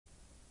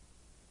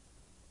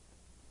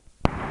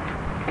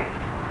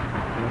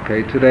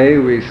Okay, today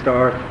we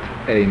start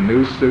a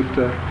new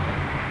sutta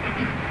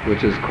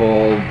which is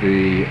called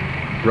the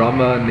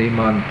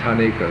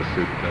Brahmanimantanika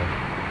Sutta,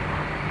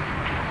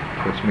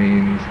 which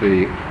means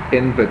the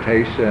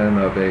invitation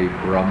of a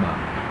Brahma.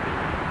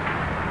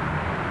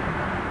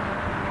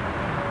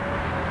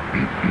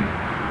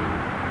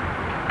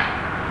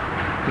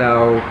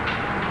 Now,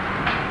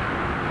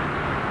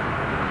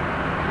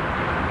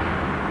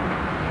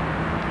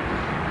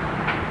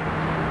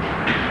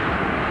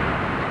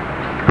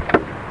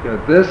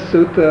 this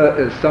sutta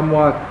is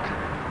somewhat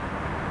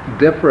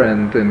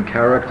different in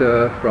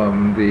character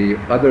from the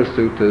other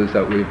suttas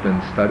that we've been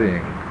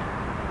studying.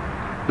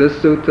 This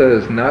sutta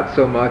is not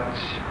so much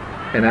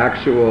an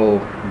actual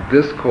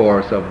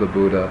discourse of the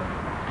Buddha,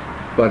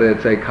 but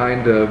it's a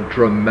kind of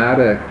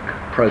dramatic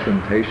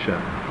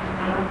presentation.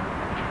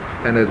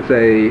 And it's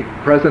a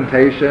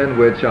presentation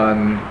which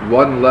on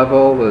one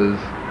level is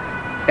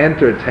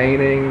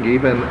entertaining,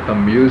 even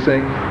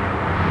amusing,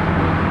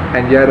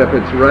 and yet if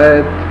it's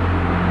read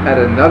at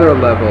another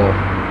level,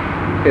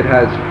 it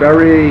has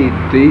very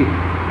deep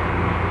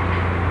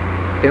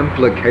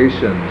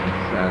implications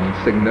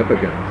and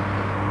significance.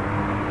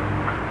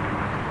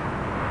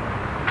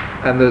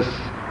 And this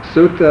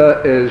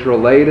sutta is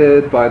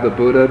related by the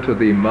Buddha to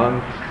the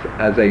monks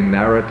as a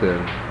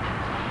narrative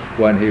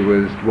when he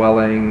was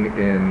dwelling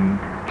in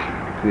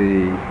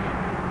the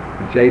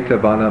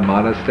Jetavana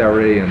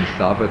monastery in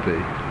Savatthi.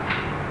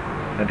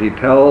 And he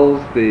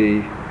tells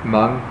the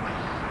monks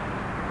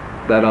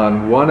that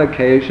on one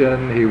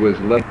occasion he was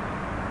living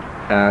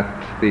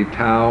at the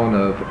town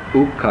of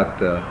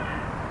Ukkata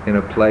in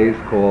a place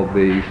called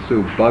the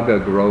Subhaga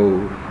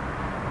Grove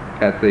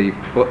at the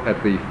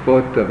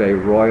foot of a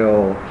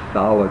royal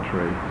sala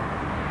tree.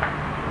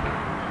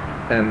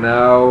 And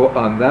now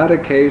on that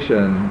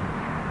occasion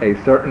a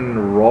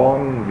certain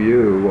wrong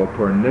view or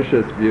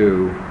pernicious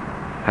view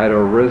had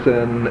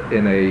arisen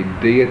in a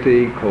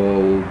deity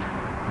called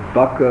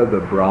Bhikkhu the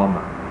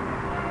Brahma.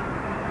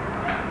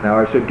 Now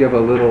I should give a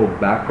little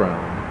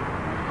background.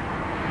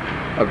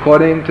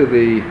 According to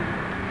the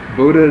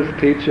Buddha's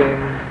teaching,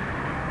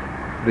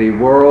 the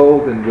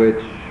world in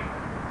which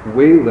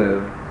we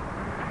live,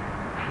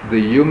 the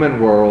human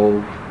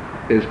world,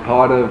 is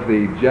part of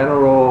the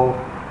general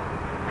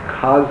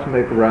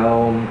cosmic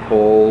realm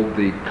called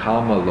the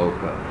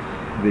Kamaloka,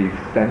 the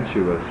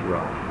sensuous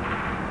realm.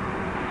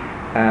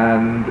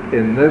 And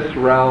in this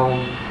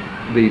realm,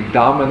 the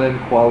dominant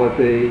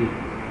quality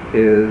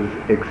is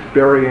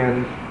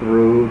experienced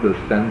through the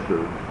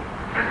senses,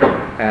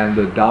 and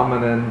the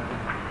dominant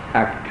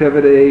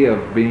activity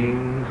of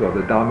beings, or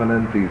the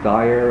dominant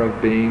desire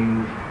of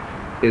beings,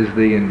 is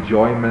the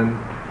enjoyment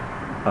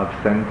of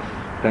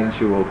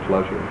sensual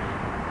pleasure.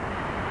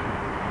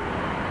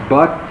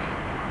 But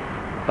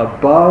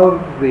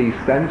above the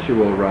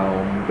sensual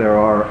realm, there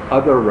are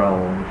other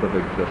realms of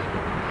existence.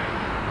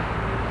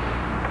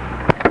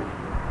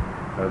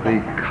 The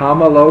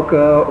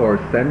Kamaloka, or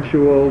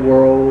sensual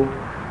world,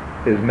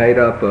 is made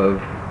up of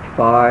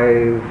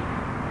 5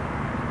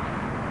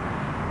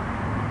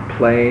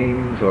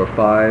 planes or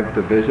 5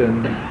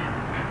 divisions.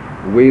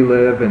 We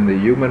live in the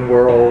human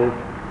world,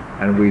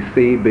 and we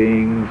see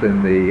beings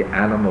in the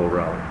animal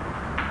realm.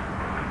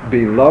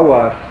 Below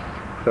us,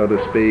 so to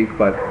speak,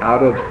 but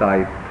out of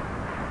sight,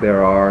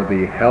 there are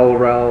the hell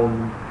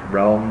realms,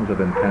 realms of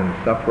intense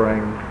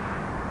suffering,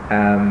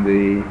 and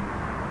the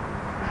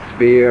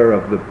sphere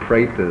of the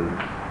pretas,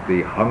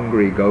 the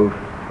hungry ghosts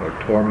or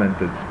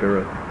tormented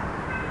spirits.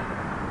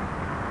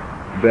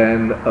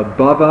 Then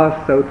above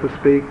us, so to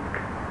speak,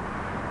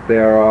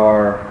 there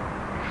are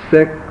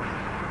 6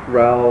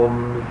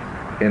 realms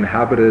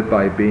inhabited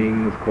by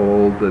beings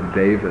called the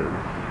devas,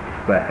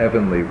 the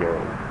heavenly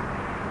world.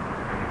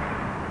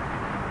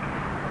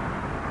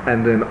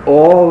 And in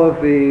all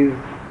of these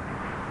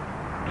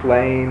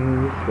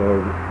planes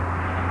or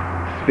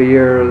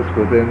spheres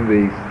within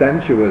the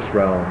sensuous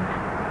realm,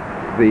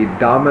 the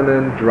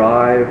dominant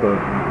drive of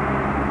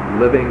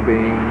living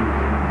beings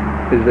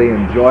is the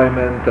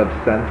enjoyment of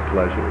sense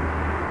pleasures.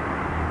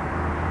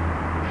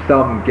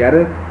 Some get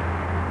it.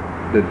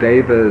 The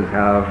devas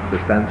have the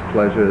sense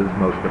pleasures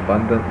most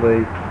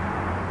abundantly.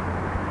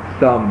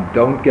 Some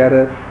don't get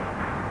it.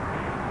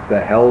 The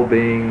hell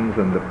beings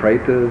and the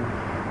pretas.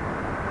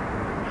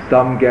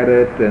 Some get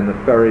it in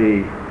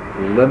very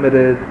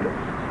limited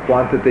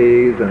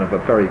quantities and of a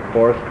very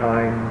coarse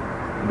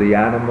kind, the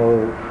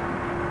animals.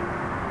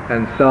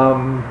 And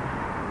some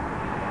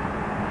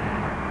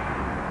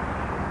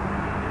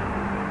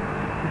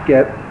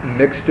get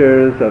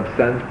mixtures of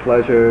sense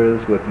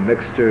pleasures with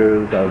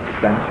mixtures of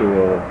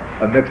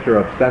a mixture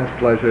of sense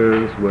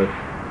pleasures with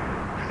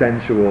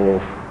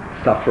sensual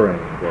suffering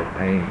or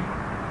pain,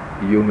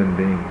 human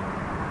beings.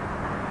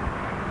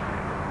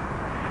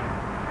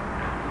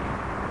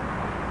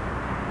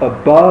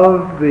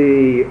 Above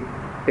the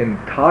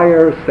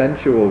entire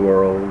sensual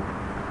world,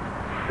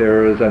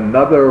 there is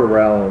another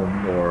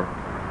realm or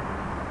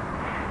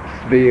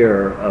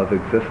sphere of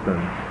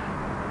existence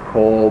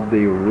called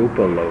the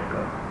Rupa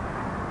Loka.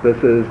 This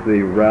is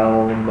the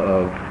realm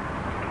of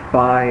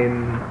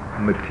fine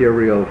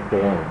material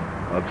form,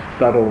 of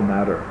subtle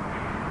matter.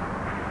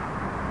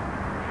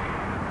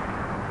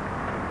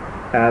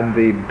 And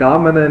the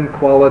dominant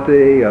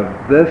quality of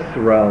this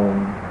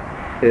realm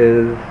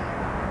is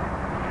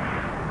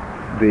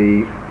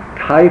the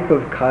type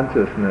of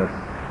consciousness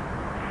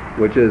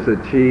which is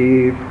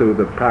achieved through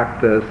the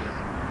practice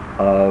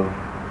of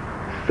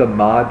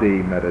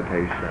samadhi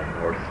meditation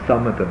or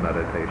samatha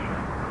meditation.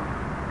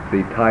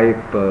 The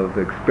type of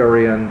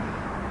experience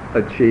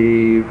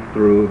achieved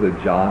through the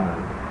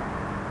jhanas.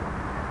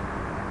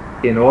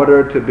 In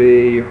order to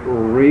be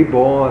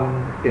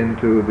reborn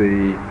into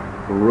the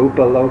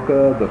Rupa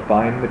Loka, the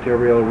fine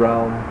material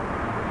realm,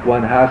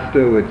 one has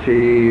to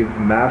achieve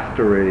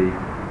mastery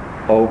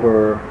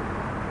over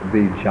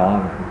the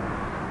jhanas.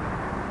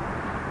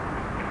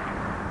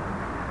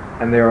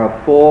 And there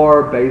are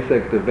 4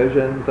 basic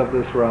divisions of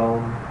this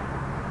realm,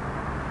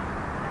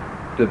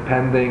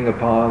 depending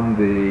upon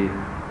the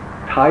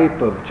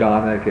type of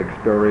jhanic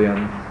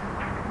experience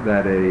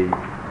that a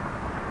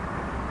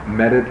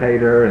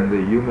meditator in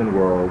the human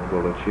world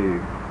will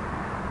achieve.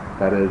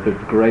 That is,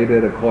 it's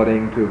graded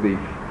according to the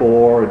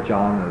 4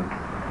 jhanas.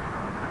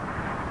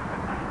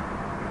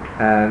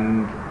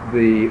 And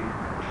the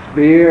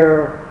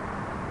sphere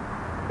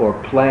or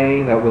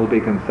plane that we'll be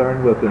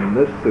concerned with in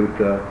this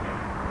sutta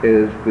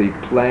is the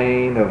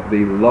plane of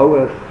the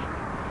lowest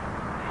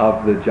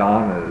of the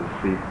jhanas,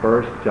 the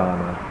first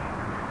jhana.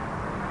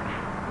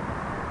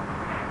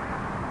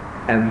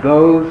 And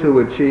those who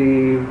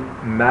achieve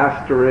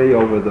mastery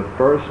over the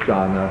first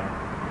jhana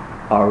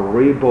are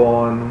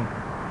reborn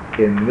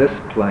in this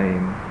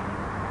plane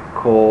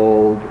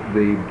called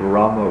the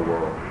Brahma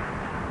world,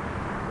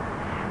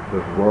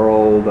 the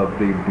world of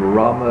the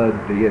Brahma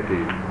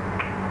deities.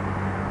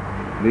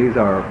 These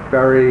are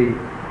very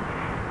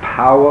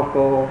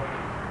powerful,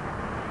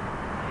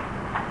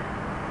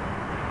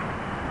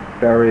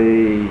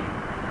 very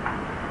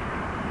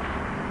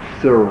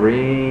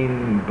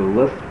serene,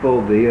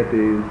 blissful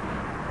deities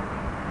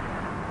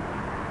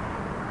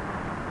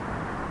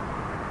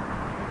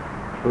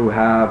who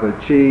have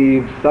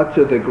achieved such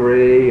a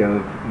degree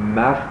of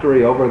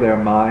mastery over their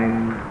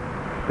mind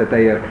that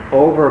they have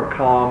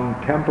overcome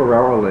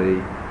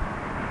temporarily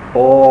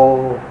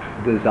all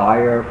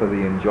desire for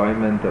the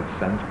enjoyment of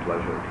sense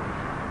pleasures.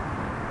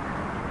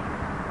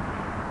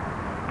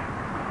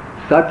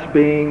 Such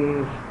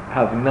beings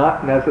have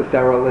not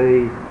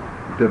necessarily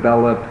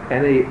developed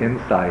any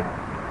insight,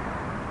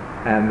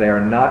 and they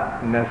are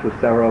not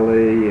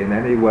necessarily in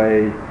any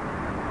way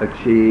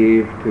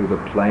achieved to the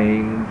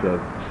planes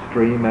of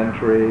stream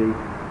entry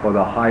or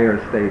the higher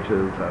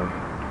stages of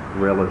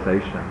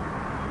realization.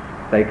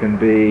 They can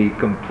be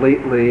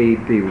completely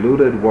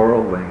deluded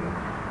worldlings,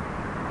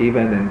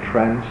 even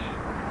entrenched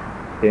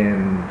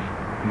in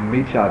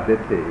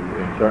micchaditthi,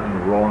 in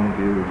certain wrong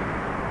views.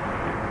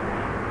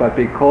 But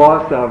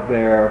because of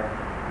their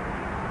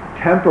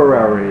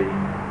temporary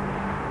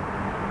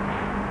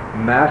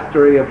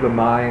mastery of the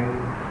mind,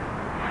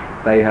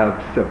 they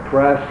have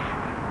suppressed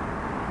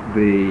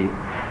the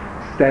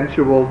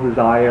sensual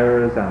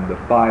desires and the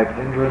 5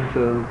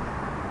 hindrances,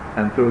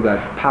 and through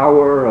that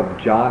power of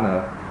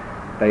jhana,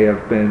 they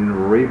have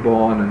been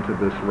reborn into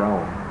this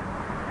realm.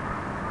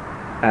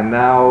 And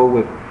now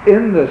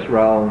within this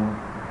realm,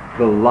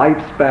 the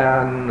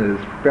lifespan is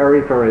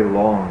very, very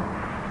long.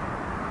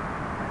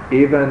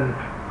 Even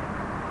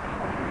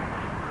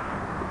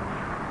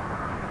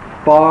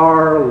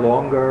far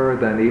longer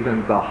than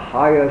even the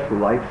highest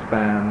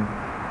lifespan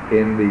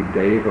in the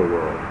Deva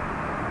world.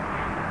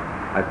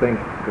 I think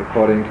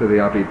according to the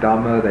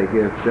Abhidhamma, they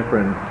give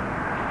different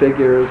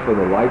figures for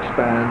the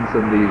lifespans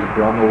in these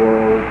Brahma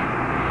worlds.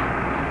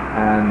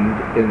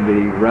 And in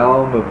the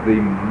realm of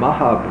the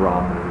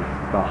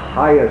Mahabrahmas, the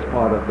highest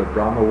part of the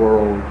Brahma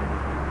world,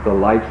 the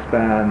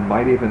lifespan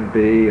might even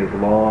be as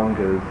long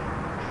as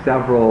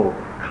several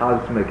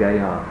cosmic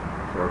aeons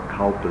or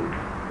kalpas.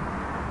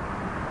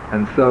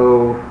 And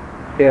so,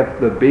 if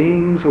the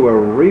beings who are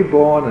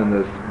reborn in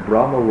this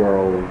Brahma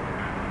world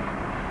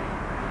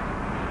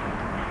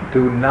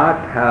do not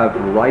have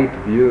right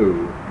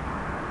view,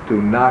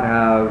 do not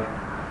have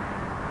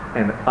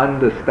an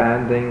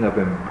understanding of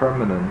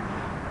impermanence,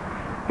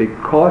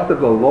 because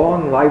of the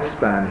long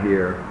lifespan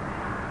here,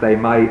 they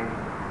might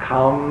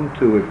come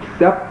to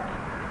accept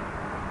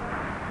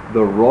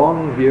the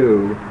wrong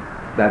view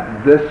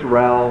that this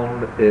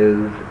realm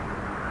is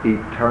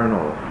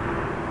eternal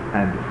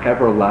and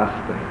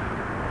everlasting.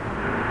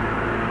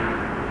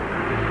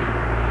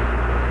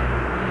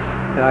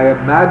 And I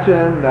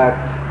imagine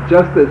that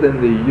just as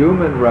in the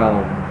human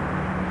realm,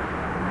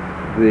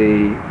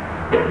 the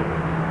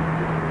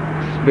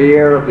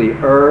sphere of the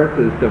earth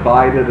is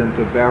divided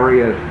into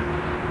various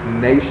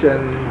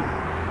nations,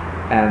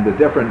 and the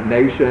different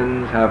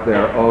nations have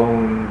their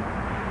own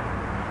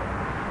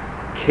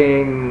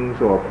kings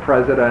or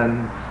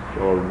presidents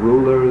or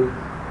rulers,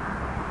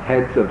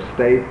 heads of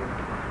state.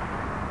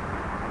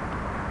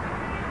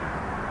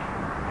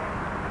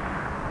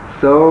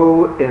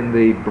 So in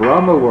the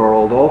Brahma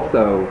world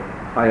also,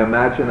 I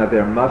imagine that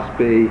there must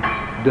be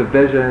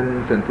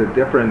divisions into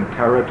different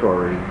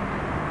territories.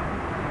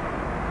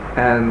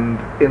 And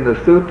in the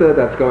sutta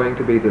that's going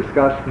to be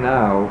discussed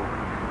now,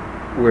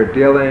 we're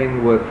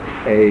dealing with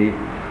a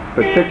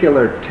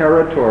particular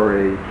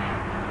territory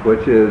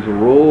which is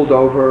ruled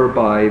over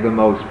by the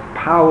most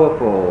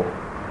powerful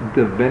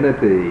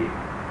divinity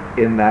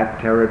in that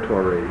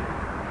territory,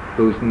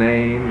 whose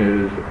name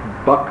is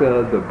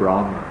Bhikkhu the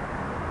Brahma.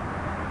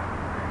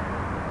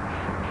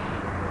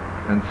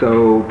 And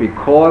so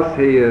because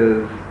he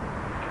is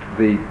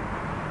the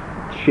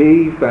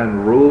chief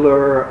and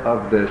ruler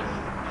of this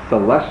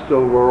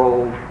celestial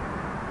world,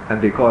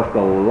 and because the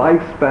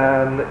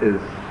lifespan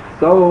is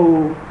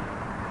so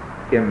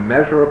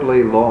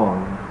immeasurably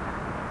long,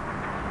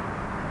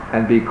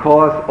 and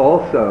because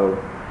also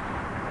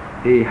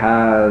he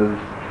has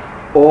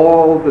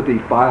all the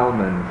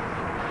defilements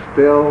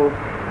still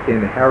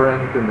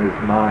inherent in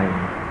his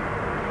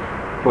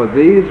mind, for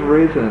these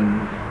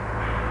reasons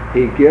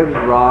he gives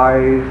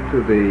rise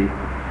to the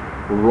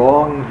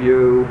wrong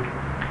view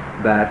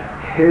that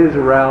his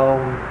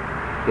realm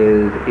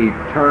is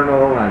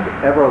eternal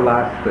and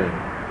everlasting,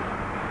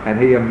 and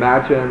he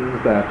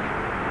imagines that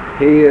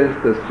he is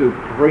the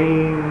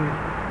supreme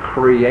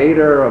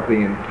creator of the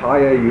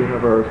entire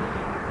universe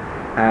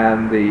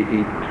and the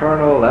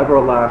eternal,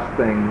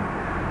 everlasting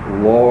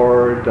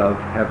Lord of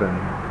heaven.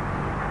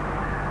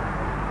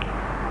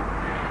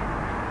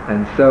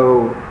 And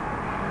so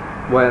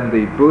when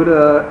the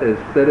Buddha is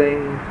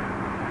sitting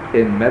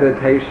in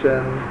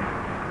meditation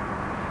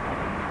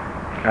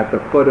at the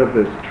foot of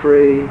this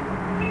tree,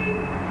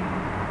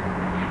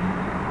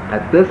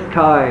 at this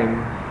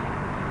time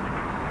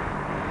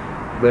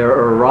there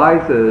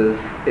arises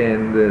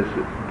in this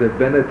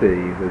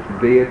divinity,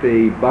 this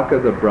deity,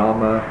 Bhikkhu the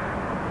Brahma,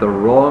 the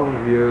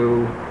wrong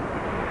view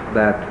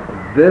that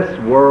this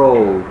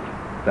world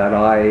that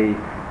I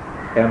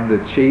am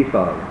the chief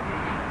of,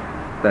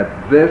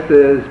 that this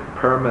is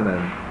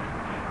permanent,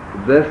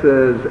 this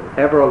is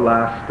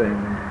everlasting,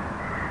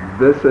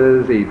 this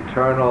is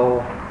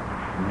eternal,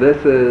 this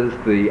is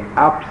the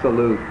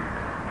absolute,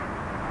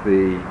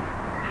 the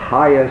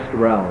highest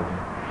realm.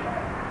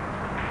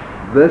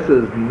 This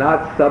is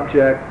not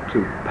subject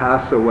to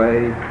pass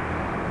away,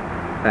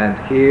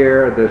 and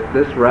here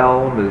this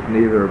realm is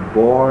neither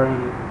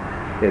born,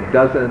 it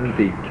doesn't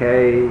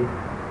decay,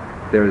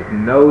 there's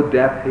no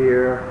death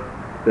here,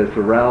 this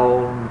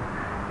realm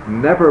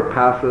never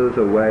passes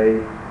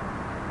away,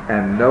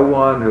 and no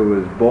one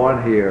who is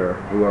born here,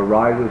 who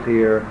arises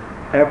here,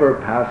 ever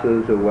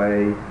passes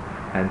away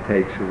and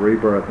takes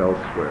rebirth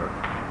elsewhere.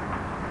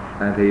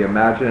 And he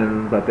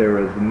imagines that there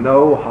is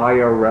no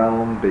higher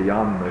realm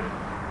beyond this,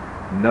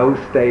 no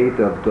state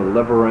of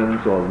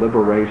deliverance or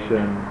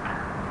liberation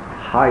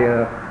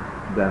higher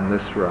than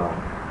this realm.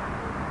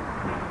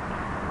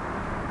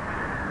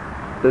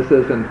 This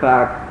is in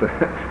fact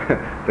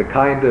the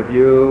kind of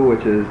view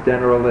which is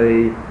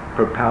generally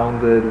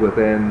propounded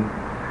within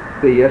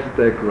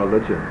theistic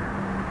religion,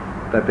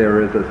 that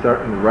there is a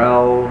certain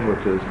realm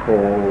which is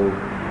called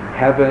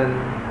heaven,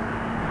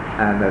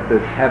 and that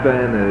this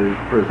heaven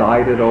is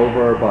presided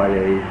over by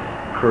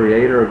a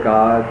creator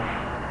God,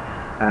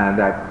 and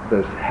that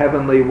this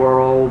heavenly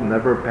world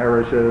never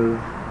perishes,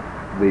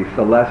 the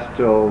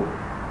celestial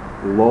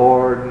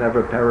Lord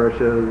never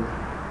perishes,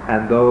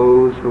 and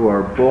those who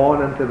are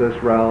born into this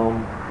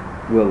realm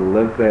will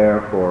live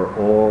there for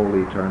all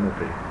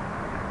eternity.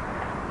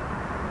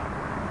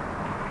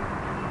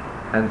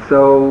 And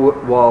so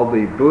while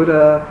the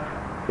Buddha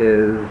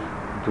is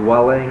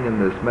dwelling in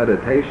this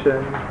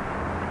meditation,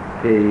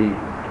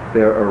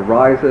 there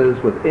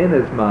arises within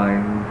his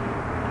mind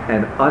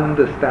an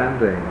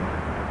understanding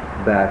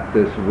that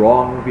this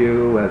wrong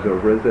view has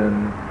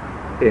arisen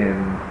in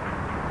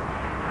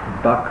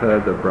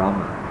Bhikkhu the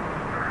Brahma.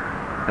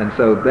 And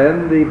so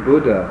then the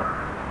Buddha,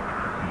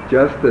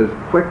 just as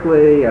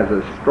quickly as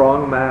a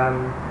strong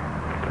man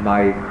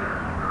might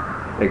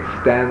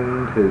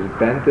extend his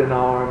bent-in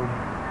arm,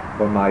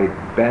 or might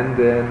bend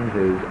in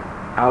his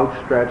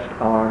outstretched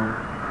arm,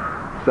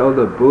 so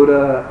the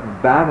Buddha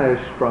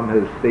vanished from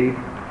his seat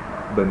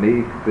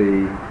beneath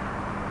the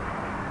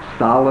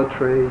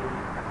solitary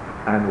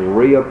and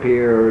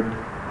reappeared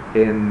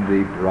in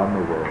the Brahma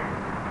world.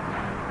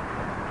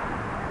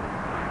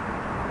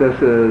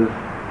 This is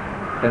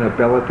an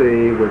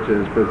ability which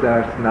is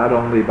possessed not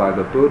only by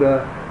the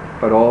Buddha,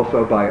 but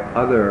also by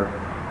other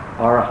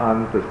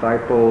Arahant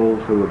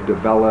disciples who have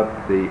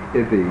developed the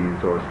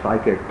idhis, or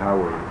psychic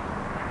powers.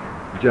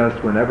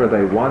 Just whenever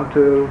they want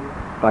to,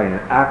 by an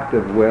act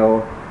of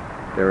will,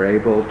 they're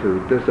able to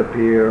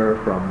disappear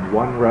from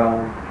one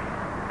realm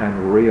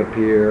and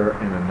reappear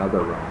in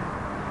another realm.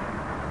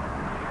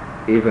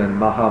 Even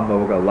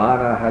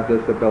Mahamoggallana had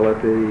this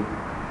ability,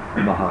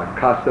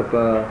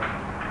 Mahakassapa,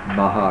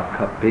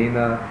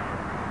 Mahakapina,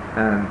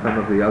 and some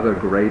of the other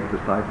great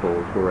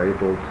disciples were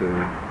able to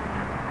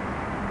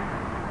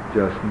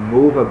just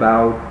move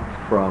about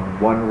from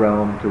one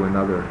realm to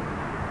another.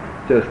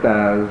 Just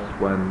as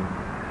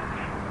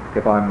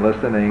if I'm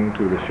listening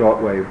to the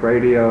shortwave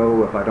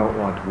radio, if I don't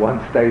want one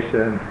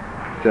station,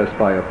 just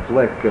by a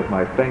flick of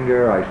my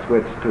finger, I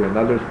switch to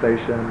another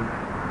station.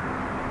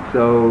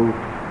 So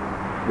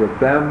with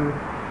them,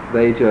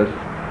 they just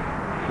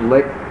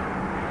flick,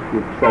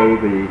 you'd say,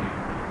 the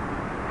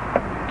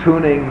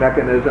tuning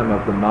mechanism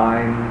of the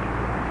mind,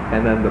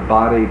 and then the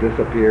body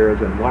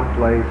disappears in one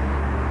place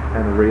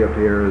and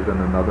reappears in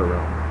another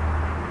realm.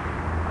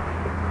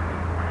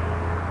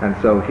 And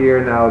so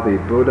here now the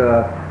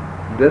Buddha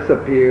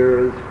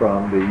disappears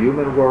from the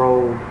human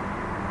world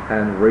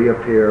and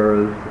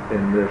reappears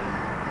in this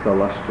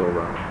celestial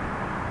realm.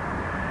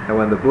 And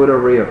when the Buddha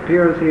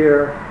reappears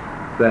here,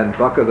 then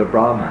Bhikkhu the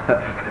Brahma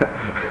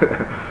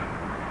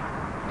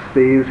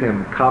sees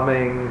him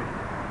coming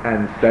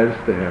and says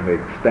to him,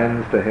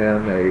 extends to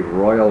him a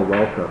royal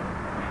welcome.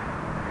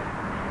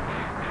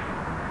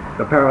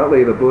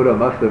 Apparently the Buddha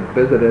must have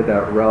visited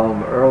that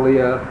realm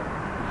earlier,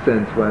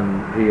 since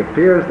when he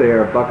appears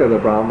there, Bhikkhu the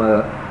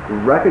Brahma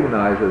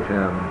recognizes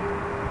him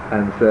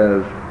and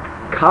says,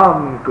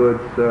 "Come, good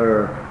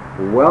sir,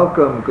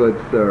 welcome, good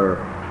sir.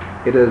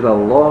 It is a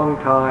long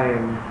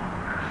time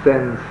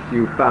since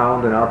you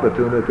found an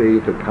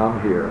opportunity to come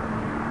here."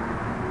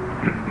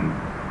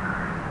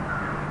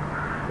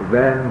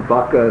 Then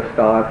Bhikkhu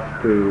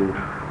starts to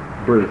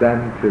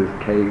present his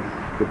case,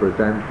 to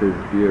present his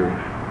view.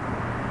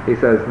 He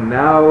says,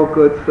 "Now,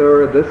 good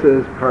sir, this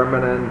is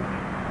permanent,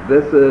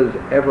 this is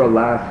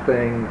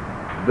everlasting,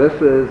 this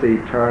is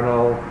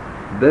eternal,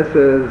 this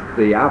is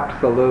the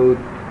absolute,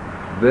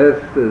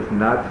 this is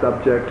not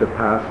subject to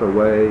pass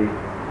away,"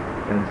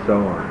 and so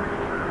on.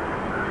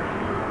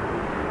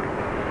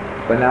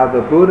 But now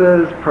the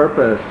Buddha's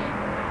purpose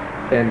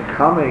in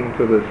coming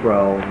to this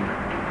realm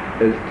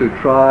is to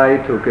try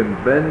to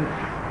convince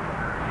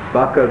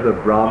Bhikkhu the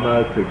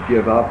Brahma to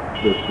give up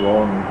this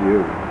wrong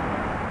view.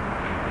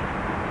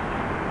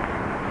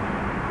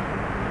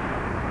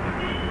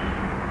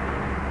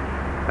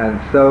 And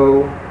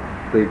so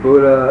the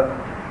Buddha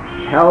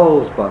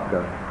tells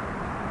Bhikkhu,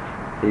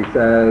 he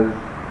says,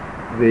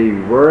 the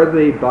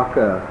worthy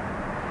Bhikkhu,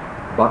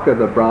 Bhikkhu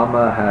the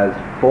Brahma, has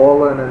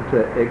fallen into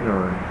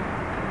ignorance,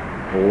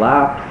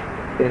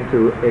 lapsed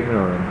into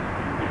ignorance,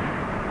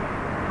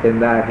 in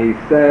that he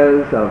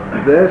says of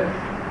this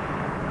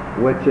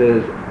which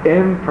is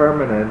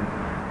impermanent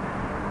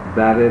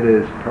that it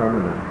is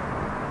permanent,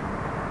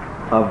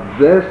 of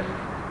this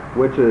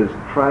which is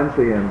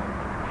transient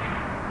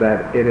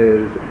that it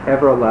is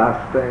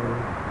everlasting,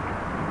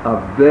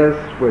 of this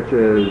which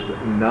is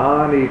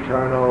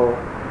non-eternal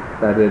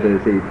that it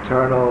is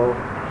eternal,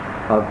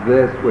 of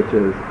this which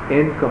is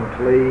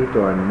incomplete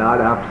or not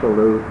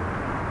absolute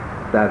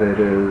that it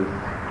is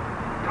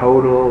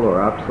total or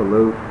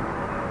absolute,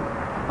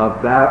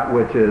 of that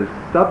which is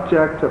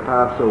subject to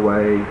pass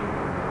away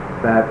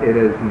that it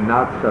is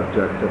not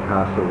subject to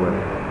pass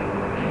away,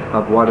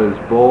 of what is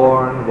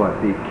born, what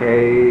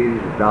decays,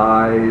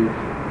 dies,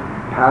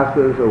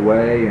 passes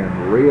away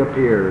and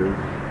reappears,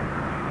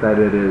 that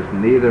it is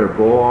neither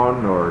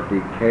born nor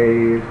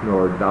decays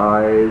nor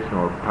dies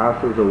nor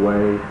passes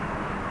away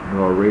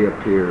nor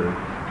reappears.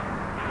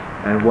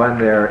 And when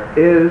there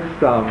is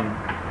some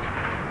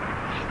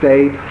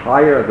state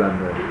higher than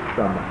this,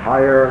 some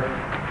higher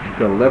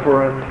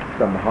deliverance,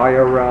 some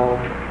higher realm,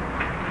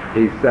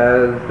 he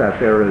says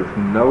that there is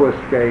no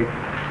escape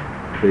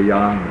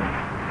beyond this.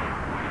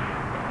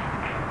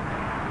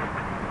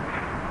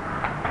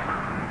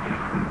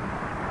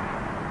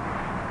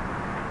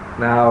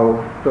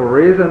 Now, the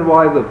reason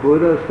why the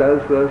Buddha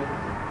says this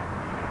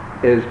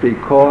is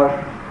because,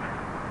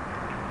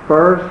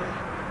 first,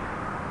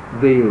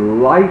 the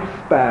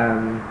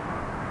lifespan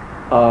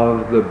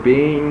of the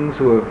beings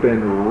who have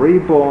been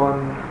reborn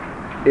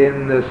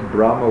in this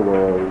Brahma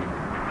world,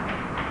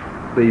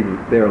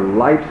 their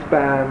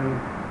lifespan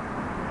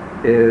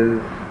is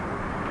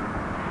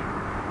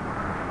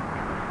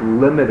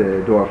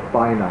limited or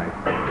finite.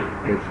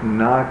 It's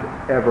not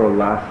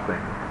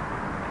everlasting.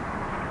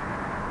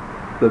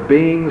 The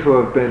beings who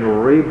have been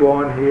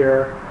reborn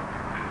here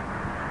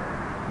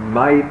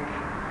might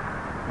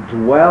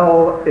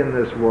dwell in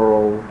this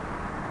world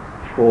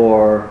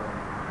for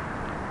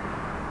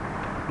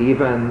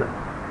even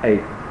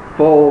a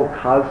full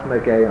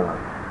cosmic aeon,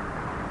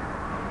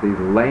 the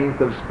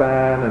length of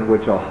span in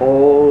which a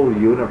whole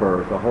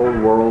universe, a whole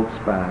world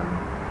span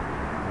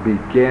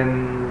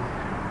begins,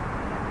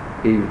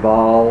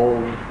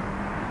 evolves,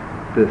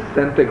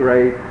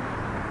 disintegrates,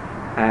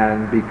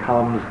 and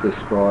becomes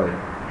destroyed.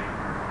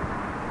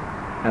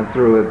 And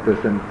through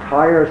this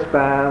entire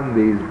span,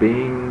 these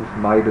beings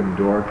might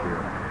endure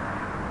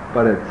here.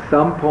 But at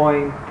some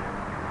point,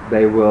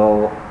 they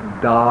will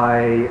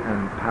die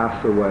and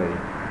pass away.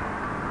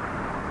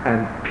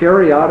 And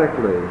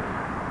periodically,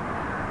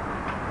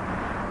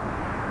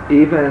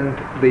 even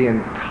the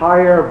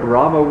entire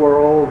Brahma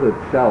world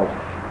itself,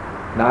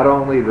 not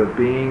only the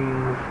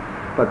beings,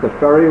 but the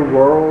very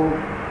world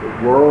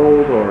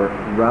or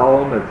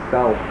realm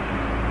itself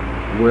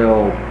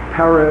will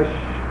perish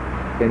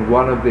in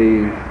one of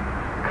these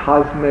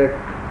cosmic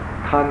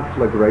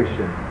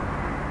conflagrations,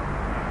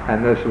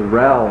 and this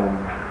realm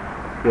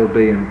will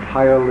be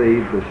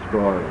entirely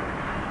destroyed.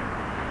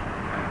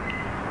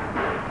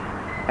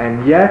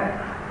 And yet,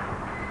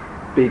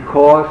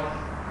 because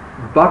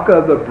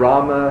Bhikkhu the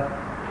Brahma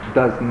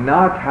does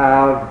not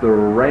have the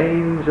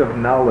range of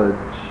knowledge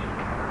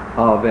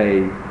of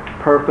a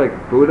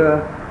perfect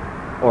Buddha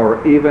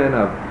or even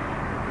of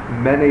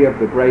many of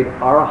the great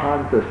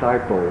Arahant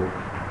disciples,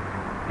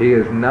 he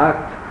is not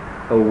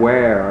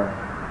aware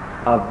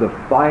of the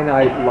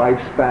finite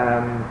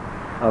lifespan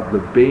of the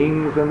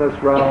beings in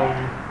this realm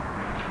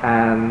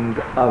and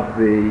of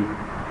the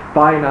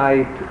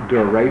finite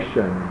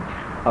duration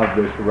of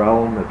this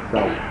realm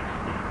itself.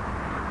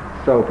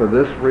 So for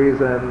this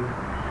reason,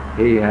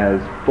 he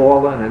has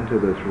fallen into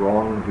this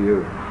wrong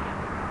view.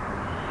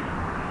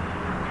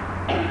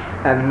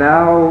 And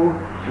now,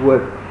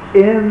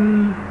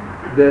 within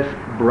this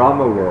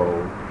Brahma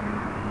world,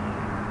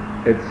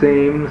 it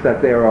seems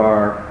that there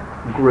are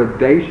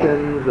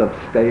gradations of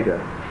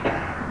status.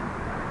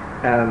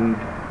 And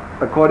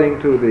according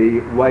to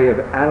the way of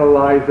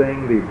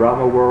analyzing the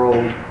Brahma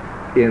world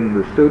in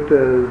the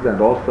suttas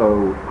and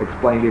also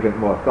explained even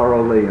more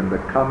thoroughly in the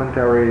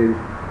commentaries,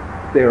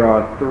 there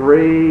are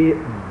three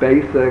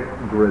basic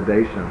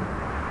gradations.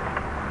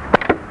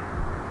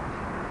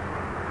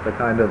 The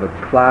kind of a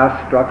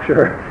class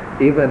structure,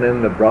 even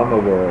in the Brahma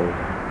world.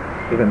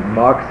 Even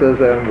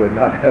Marxism would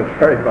not have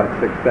very much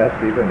success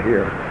even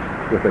here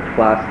with a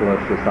classless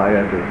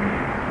society.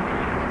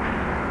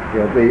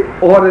 You know, the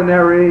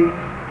ordinary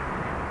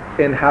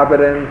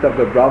inhabitants of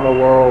the Brahma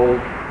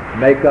world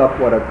make up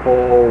what are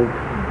called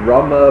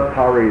Brahma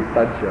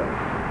Parisajya,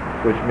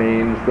 which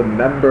means the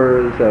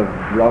members of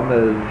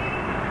Brahma's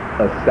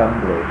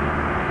assembly.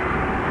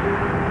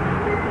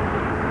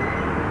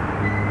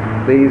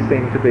 These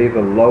seem to be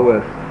the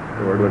lowest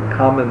or the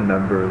common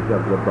members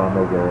of the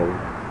Brahma world.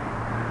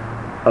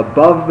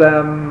 Above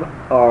them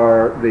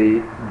are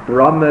the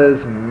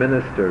Brahma's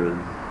ministers,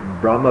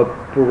 Brahma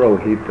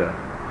Purohita.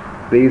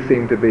 These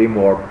seem to be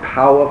more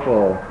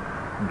powerful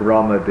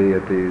Brahma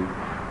deities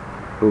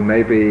who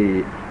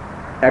maybe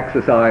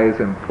exercise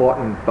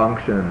important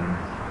functions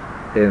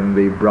in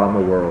the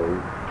Brahma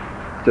world.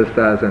 Just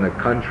as in a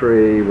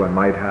country, one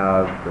might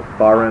have the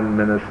foreign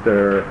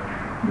minister,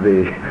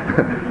 the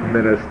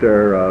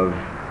minister of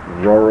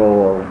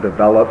rural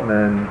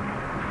development,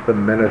 the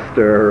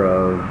minister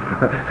of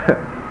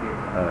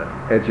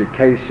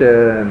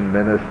education,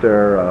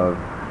 minister of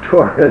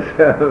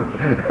tourism,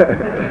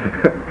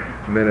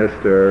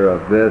 minister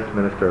of this,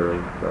 minister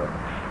of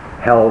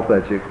health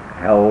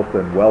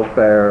and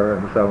welfare,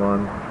 and so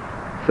on.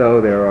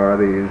 So there are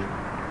these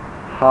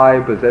high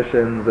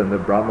positions in the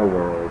Brahma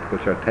world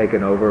which are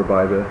taken over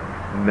by the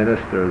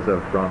ministers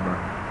of Brahma.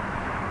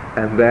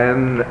 And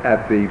then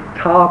at the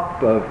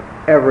top of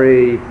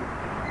every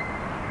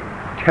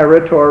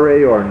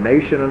territory or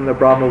nation in the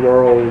Brahma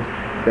world,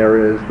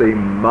 there is the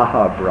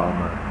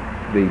Mahabrahma,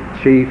 the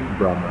chief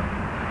Brahma.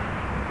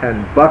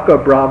 And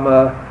Bhikkhu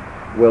Brahma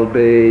will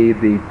be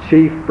the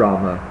chief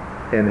Brahma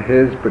in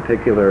his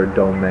particular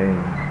domain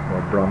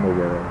or Brahma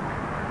world.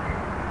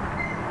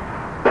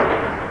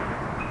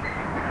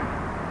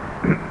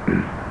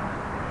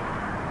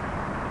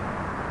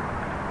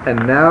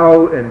 And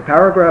now in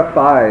paragraph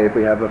 5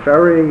 we have a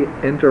very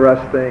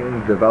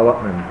interesting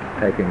development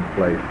taking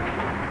place.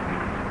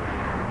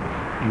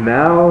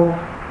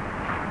 Now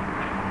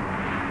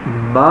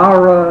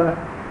Mara,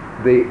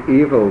 the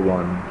evil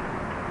one,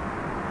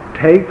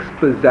 takes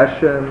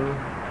possession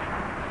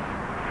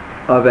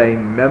of a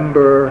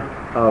member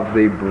of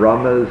the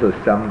Brahma's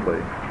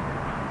assembly.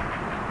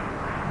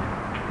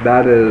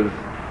 That is,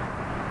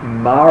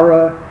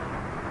 Mara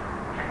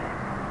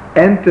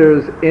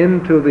enters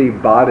into the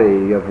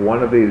body of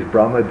one of these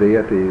Brahma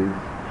deities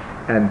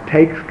and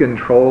takes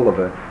control of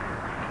it,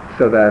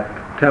 so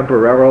that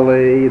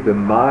temporarily the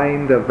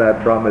mind of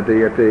that Brahma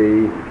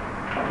deity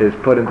is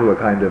put into a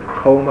kind of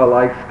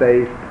coma-like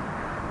state,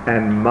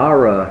 and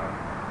Mara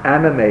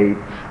animates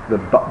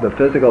the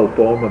physical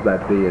form of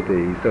that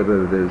deity so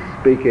that it is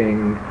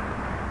speaking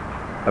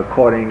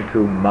according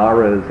to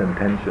Mara's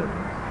intentions.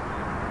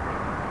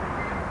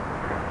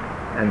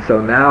 And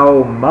so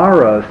now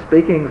Mara,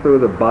 speaking through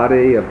the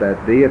body of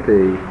that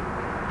deity,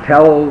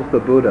 tells the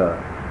Buddha,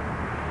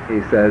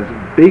 he says,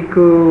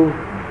 Bhikkhu,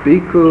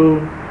 Bhikkhu,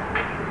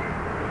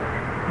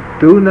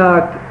 do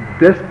not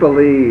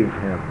disbelieve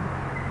him.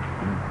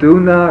 Do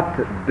not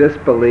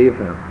disbelieve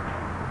him.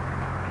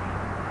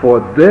 For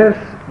this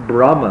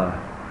Brahma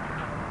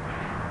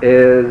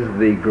is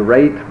the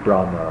great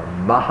Brahma,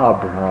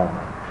 Mahabrahma.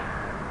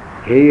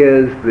 He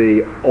is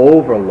the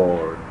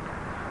overlord,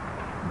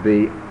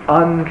 the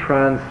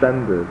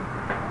untranscended,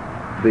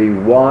 the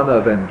one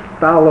of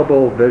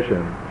infallible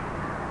vision,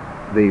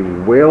 the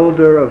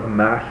wielder of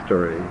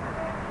mastery,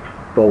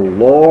 the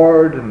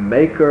Lord,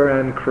 maker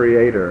and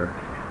creator,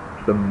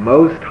 the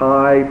most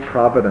high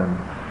providence,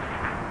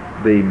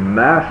 the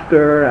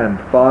master and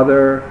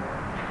father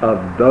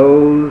of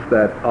those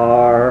that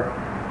are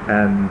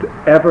and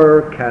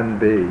ever can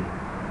be.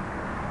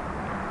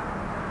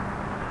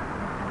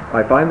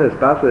 I find this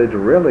passage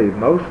really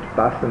most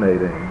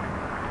fascinating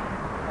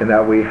in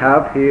that we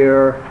have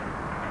here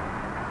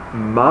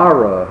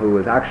Mara, who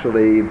is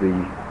actually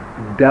the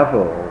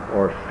devil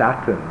or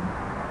Satan,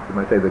 you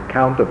might say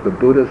the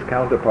Buddhist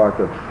counterpart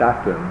of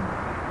Satan,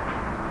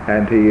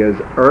 and he is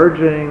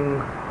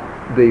urging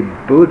the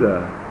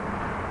Buddha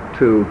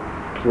to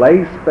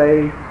place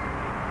faith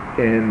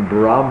in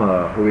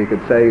Brahma, who we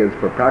could say is,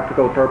 for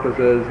practical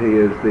purposes, he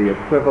is the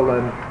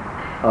equivalent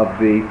of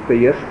the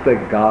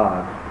theistic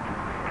God.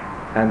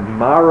 And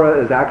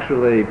Mara is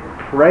actually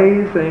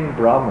praising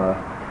Brahma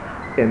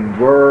in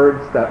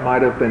words that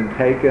might have been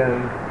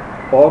taken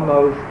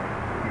almost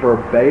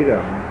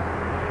verbatim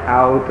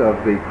out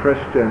of the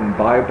Christian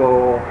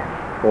Bible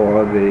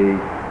or the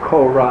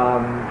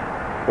Quran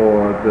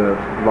or the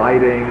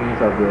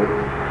writings of the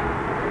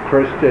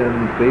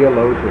Christian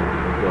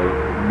theologians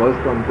or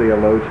Muslim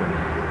theologians.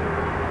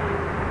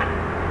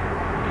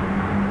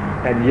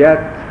 And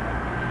yet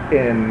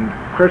in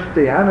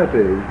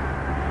Christianity,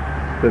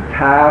 the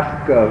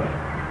task of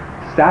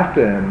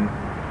Satan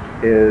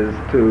is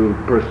to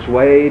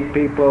persuade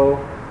people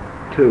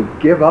to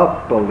give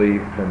up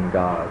belief in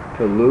God,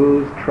 to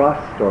lose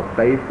trust or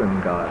faith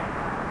in God.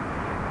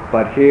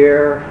 But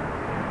here,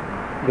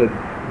 the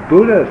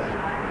Buddhist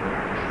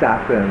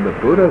Satan, the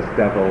Buddhist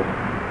devil,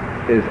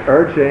 is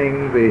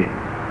urging the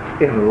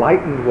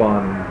enlightened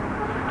one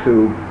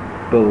to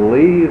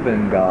believe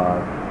in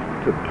God,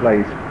 to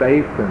place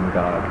faith in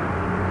God.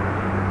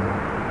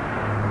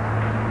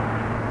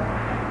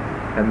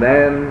 And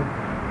then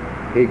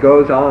he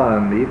goes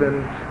on,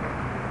 even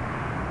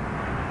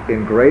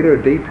in greater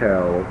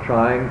detail,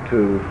 trying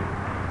to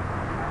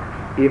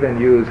even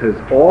use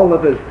all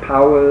of his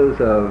powers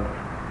of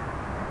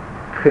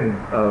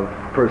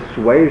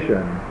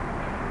persuasion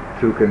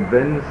to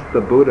convince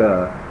the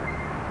Buddha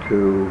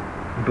to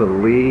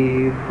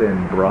believe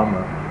in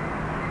Brahma.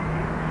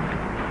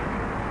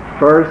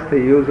 First, he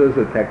uses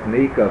a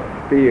technique of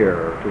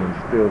fear to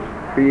instill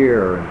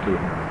fear into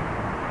him.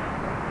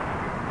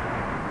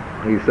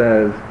 He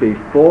says,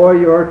 before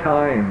your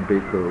time,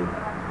 Bhikkhu,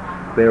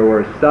 there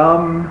were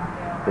some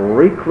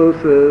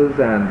recluses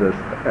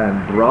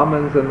and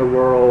Brahmins in the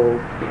world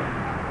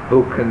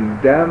who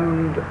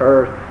condemned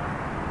earth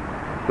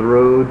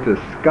through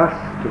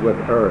disgust with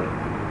earth,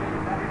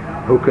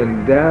 who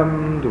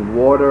condemned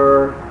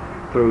water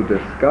through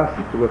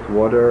disgust with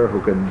water, who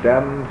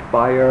condemned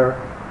fire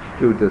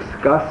through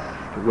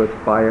disgust with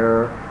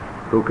fire,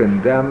 who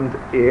condemned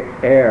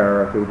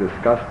air through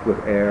disgust with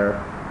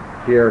air.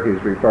 Here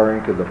he's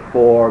referring to the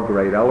four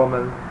great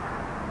elements,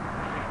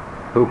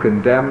 who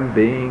condemned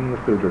beings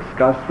through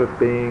disgust with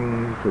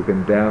beings, who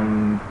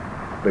condemned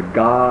the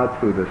gods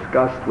through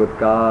disgust with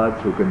gods,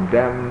 who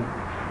condemned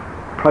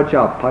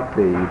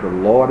Prajapati, the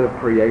Lord of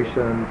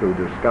creation, through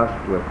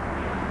disgust with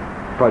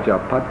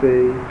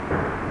Prajapati,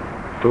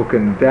 who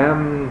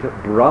condemned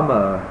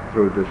Brahma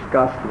through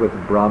disgust with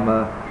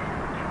Brahma,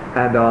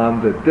 and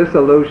on the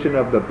dissolution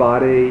of the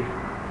body,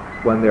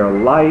 when their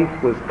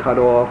life was cut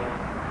off,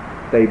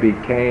 they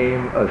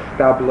became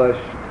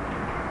established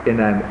in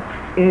an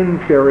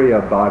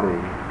inferior body,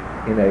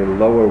 in a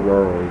lower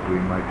world, we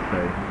might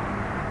say.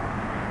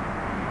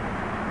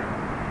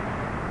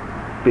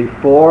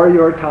 Before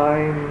your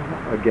time,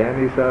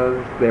 again he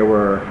says, there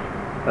were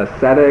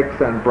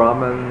ascetics and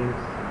Brahmins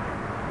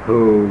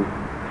who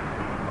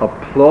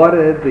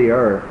applauded the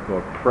earth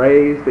or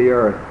praised the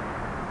earth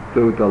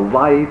through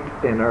delight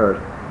in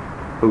earth,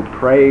 who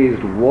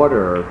praised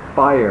water,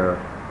 fire,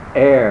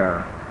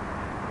 air,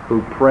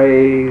 who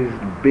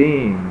praised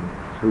beings,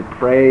 who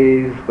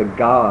praised the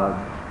gods,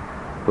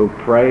 who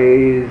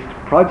praised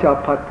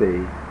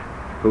Prajapati,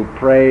 who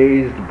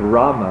praised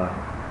Brahma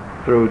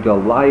through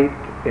delight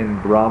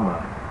in Brahma.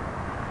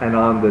 And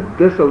on the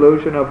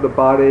dissolution of the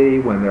body,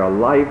 when their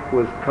life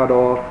was cut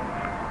off,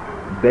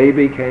 they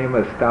became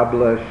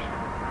established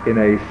in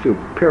a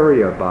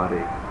superior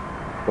body,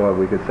 or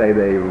we could say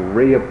they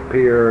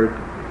reappeared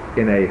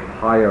in a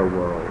higher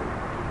world.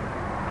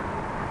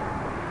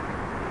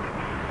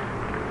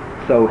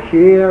 So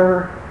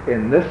here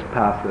in this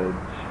passage,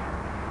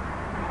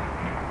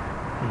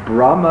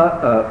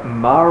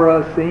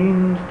 Mara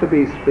seems to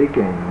be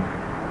speaking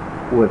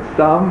with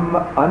some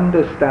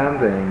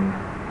understanding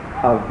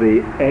of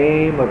the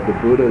aim of the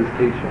Buddha's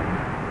teaching.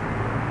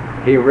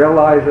 He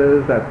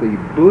realizes that the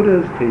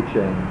Buddha's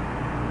teaching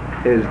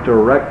is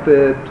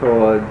directed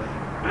towards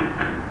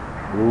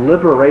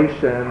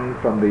liberation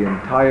from the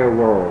entire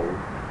world,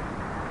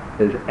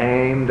 is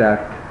aimed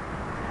at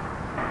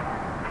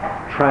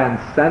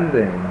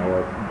transcending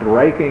or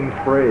breaking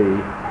free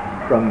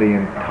from the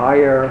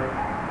entire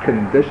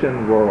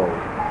conditioned world.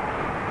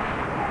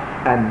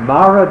 And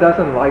Mara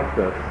doesn't like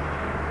this,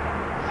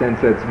 since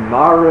it's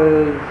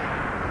Mara's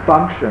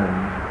function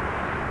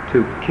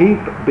to keep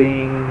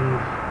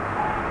beings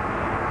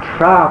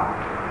trapped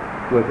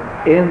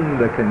within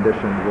the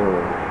conditioned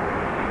world.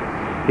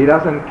 He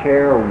doesn't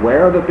care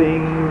where the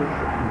beings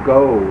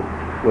go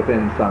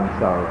within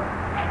samsara.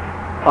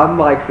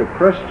 Unlike the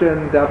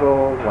Christian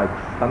devil,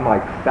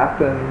 unlike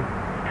Satan,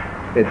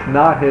 it's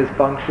not his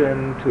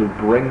function to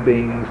bring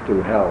beings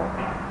to hell.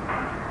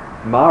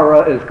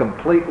 Mara is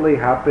completely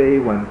happy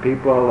when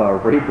people are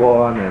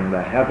reborn in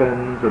the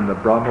heavens and the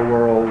Brahma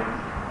worlds,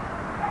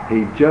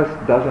 He just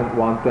doesn't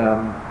want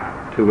them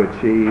to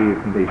achieve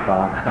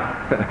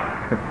Nibbana.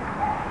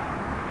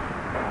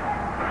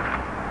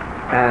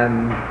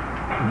 And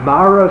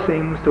Mara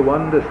seems to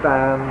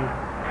understand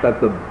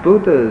that the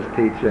Buddha's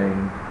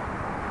teaching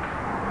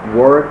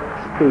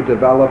works through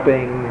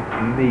developing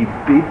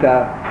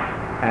nibbida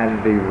and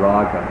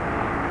viraga,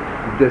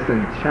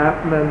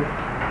 disenchantment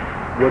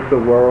with the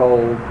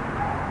world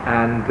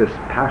and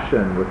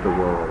dispassion with the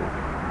world.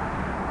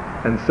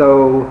 And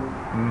so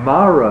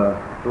Mara,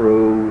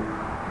 through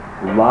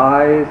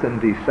lies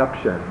and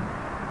deception,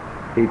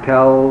 he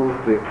tells,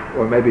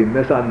 or maybe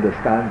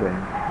misunderstanding,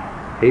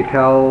 he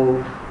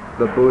tells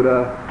the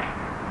Buddha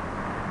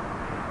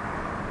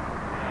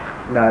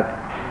that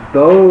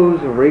those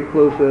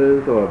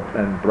recluses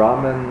and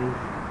Brahmins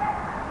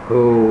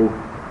who,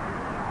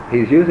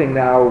 he's using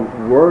now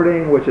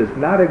wording which is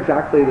not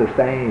exactly the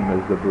same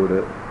as the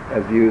Buddha,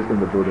 as used in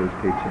the Buddha's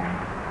teaching.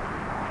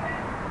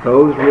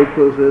 Those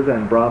recluses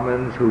and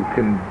Brahmins who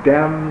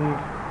condemned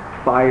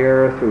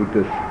fire through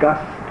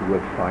disgust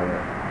with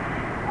fire.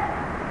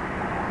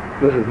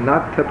 This is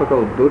not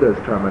typical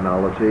Buddhist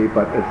terminology,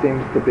 but it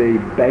seems to be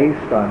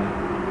based on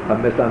a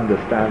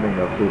misunderstanding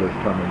of Buddhist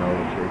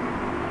terminology.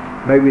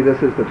 Maybe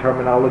this is the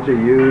terminology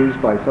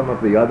used by some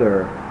of the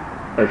other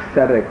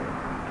ascetic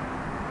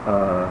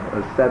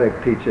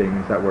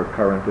teachings that were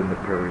current in the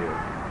period.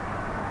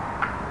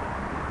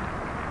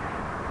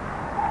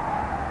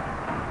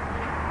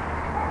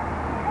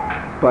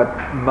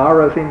 But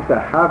Mara seems to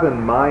have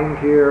in mind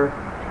here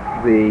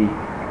the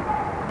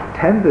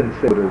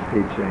tendency of Buddha's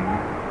teaching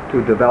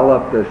to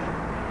develop this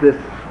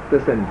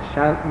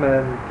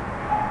enchantment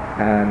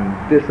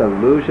and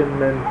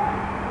disillusionment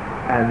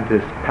and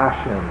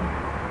dispassion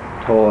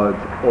towards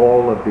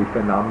all of the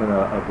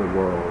phenomena of the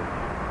world.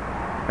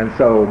 And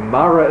so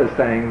Mara is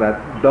saying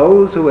that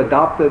those who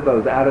adopted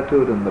those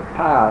attitudes in the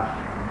past,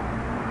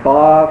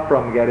 far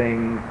from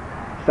getting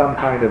some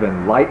kind of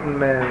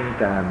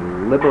enlightenment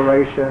and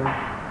liberation,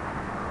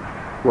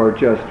 were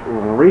just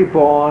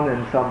reborn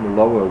in some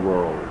lower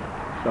world,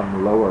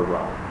 some lower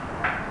realm.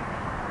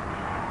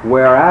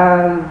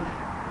 Whereas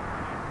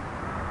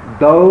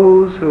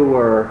those who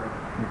were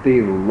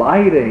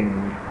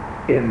delighting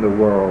in the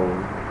world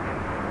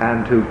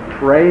and to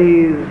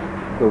praise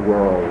the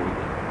world,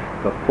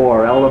 the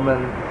four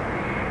elements,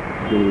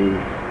 who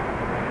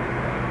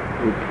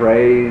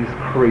praise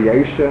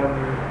creation,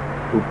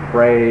 who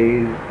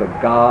praise the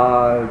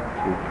gods,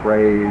 who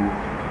praise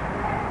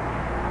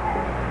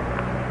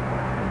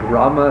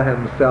Brahma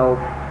himself,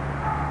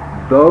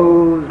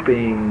 those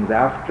beings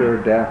after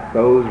death,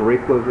 those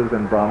recluses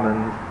and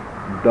Brahmins,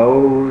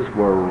 those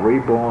were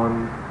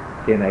reborn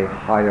in a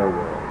higher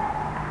world.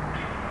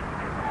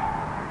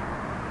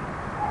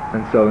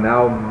 And so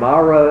now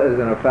Mara is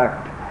in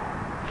effect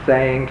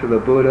saying to the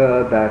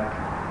Buddha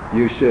that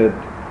you should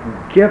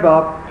give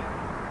up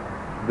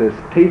this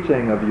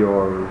teaching of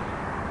yours,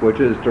 which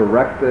is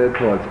directed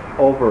towards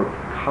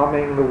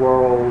overcoming the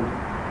world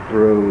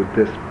through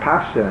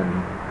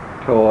dispassion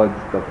towards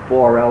the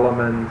four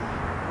elements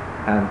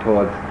and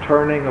towards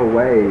turning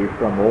away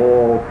from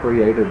all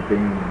created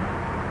beings.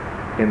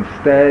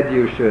 Instead,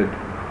 you should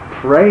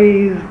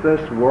praise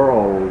this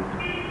world,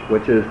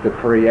 which is the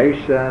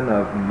creation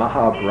of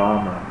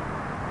Mahabrahma,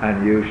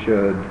 and you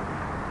should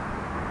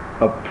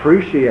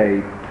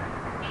appreciate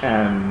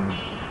and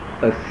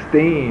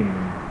esteem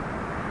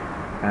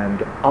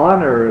and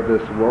honor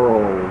this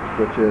world,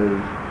 which is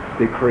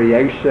the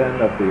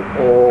creation of the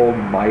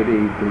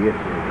Almighty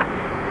Deity.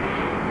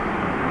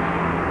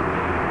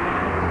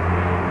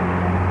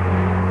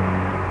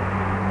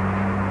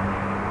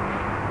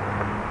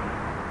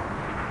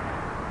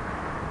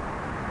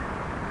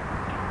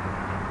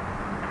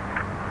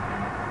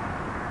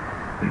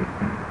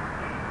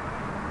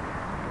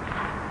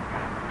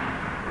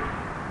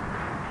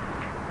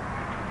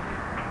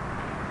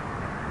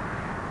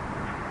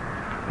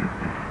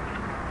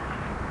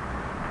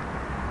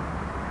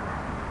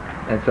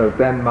 And so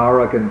then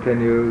Mara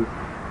continues,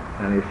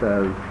 and he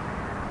says,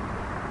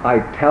 I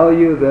tell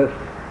you this,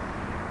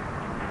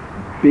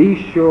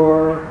 be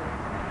sure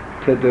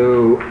to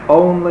do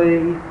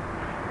only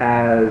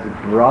as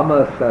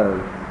Brahma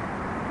says.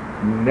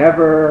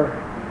 Never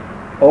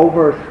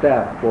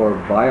overstep or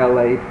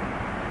violate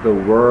the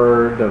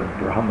word of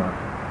Brahma.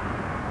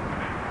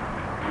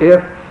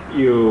 If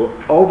you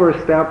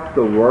overstep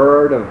the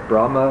word of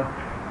Brahma,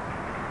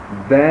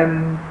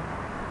 then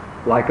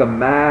like a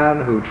man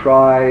who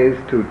tries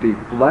to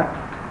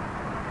deflect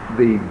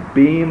the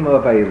beam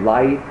of a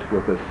light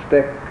with a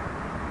stick,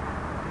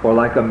 or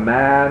like a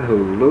man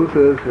who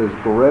loses his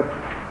grip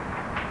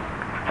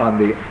on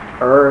the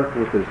earth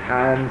with his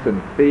hands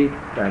and feet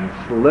and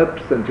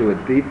slips into a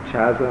deep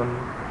chasm,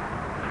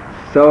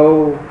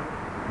 so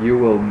you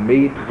will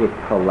meet with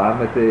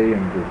calamity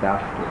and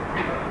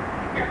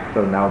disaster.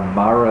 So now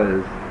Mara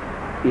is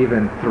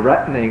even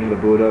threatening the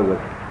Buddha with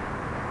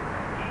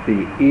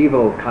the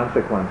evil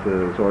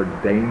consequences or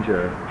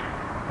danger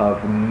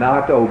of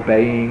not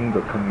obeying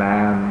the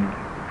command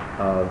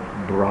of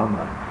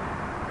Brahma.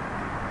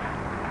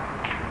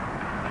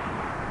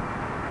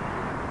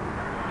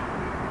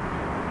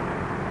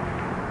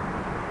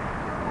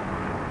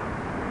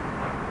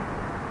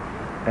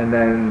 And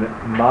then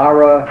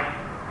Mara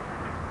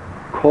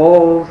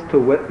calls to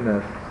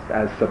witness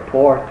as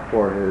support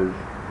for his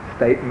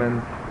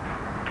statement.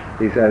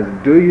 He says,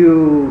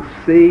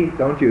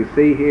 don't you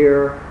see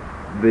here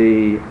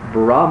the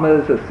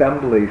Brahma's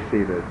assembly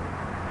seated?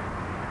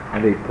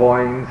 And he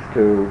points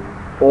to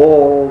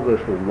all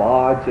this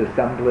large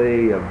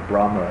assembly of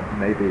Brahma,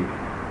 maybe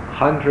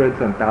hundreds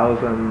and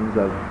thousands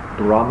of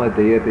Brahma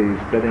deities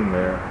sitting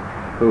there,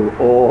 who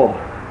all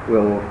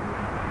will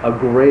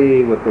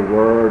agree with the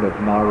word of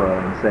Mara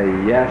and say,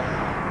 yes,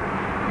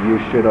 you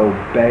should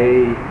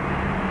obey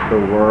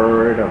the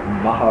word of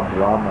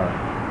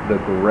Mahabrahma, the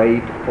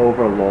great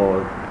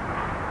overlord,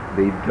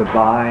 the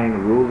divine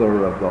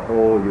ruler of the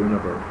whole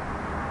universe.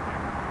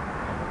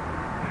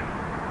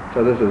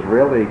 So this is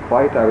really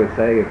quite, I would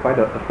say, quite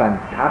a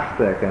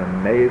fantastic and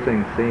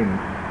amazing scene.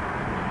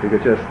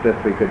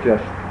 If we could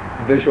just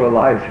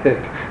visualize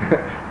it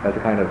as a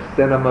kind of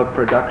cinema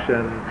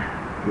production,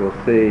 you'll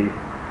see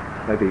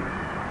maybe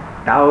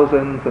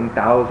thousands and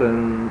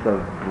thousands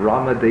of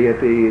Brahma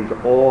deities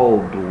all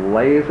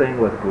blazing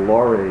with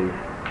glory,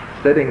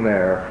 sitting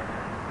there,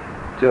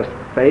 just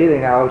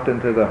fading out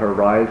into the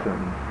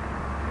horizon,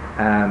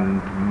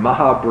 and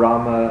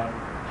Mahabrahma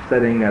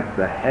sitting at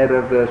the head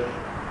of this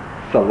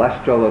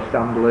celestial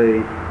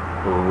assembly,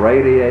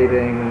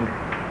 radiating,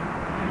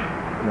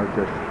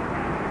 just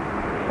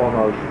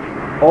almost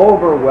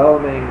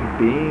overwhelming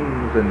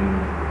beams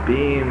and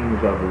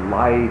beams of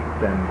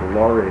light and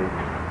glory.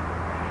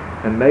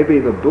 And maybe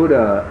the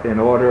Buddha, in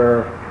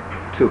order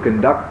to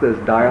conduct this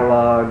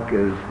dialogue,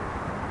 is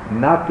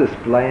not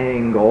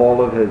displaying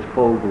all of his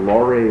full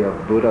glory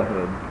of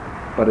Buddhahood,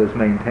 but is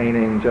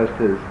maintaining just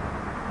his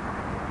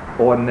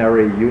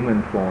ordinary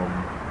human form,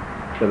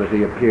 so that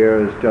he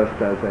appears just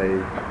as a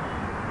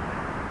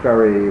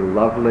very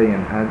lovely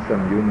and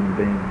handsome human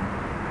being.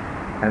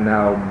 And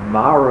now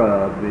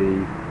Mara,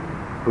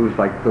 who's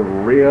like the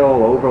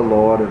real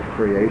overlord of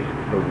creation,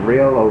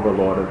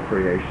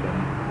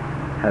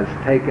 has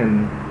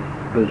taken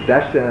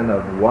possession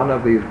of one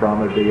of these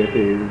Brahma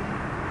deities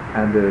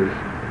and is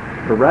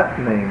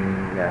threatening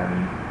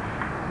and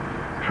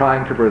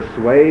trying to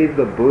persuade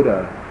the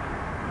Buddha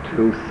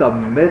to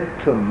submit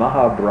to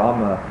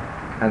Mahabrahma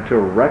and to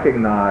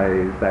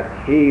recognize that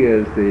he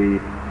is the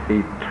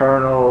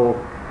eternal,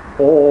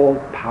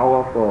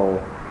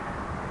 all-powerful,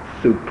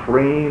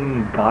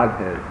 supreme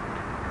Godhead,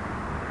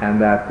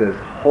 and that this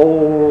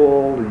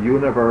whole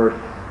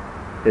universe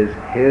is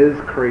his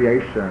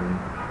creation,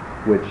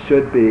 which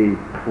should be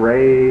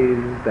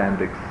praised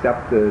and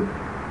accepted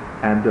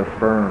and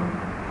affirmed.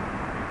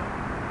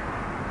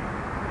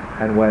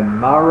 And when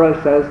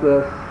Mara says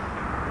this,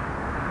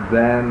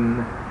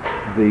 then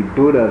the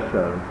Buddha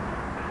says,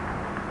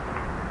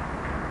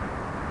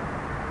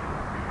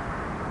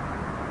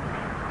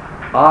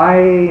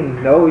 I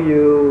know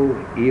you,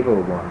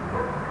 evil one.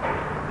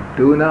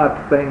 Do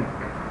not think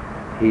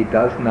he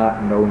does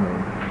not know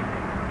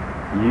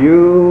me.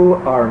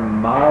 You are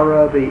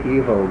Mara the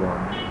evil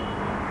one.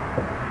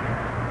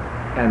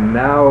 And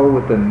now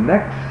with the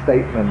next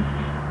statement,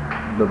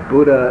 the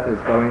Buddha is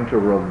going to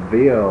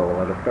reveal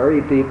at a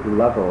very deep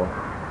level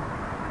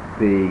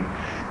the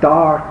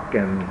stark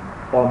and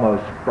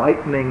almost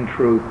frightening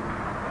truth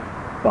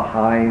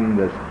behind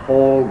this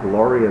whole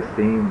glorious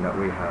scene that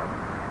we have.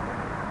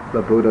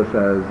 The Buddha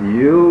says,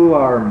 you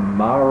are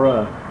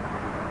Mara,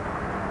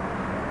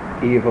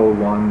 evil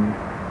one,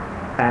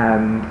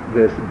 and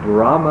this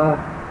Brahma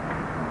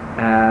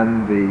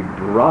and the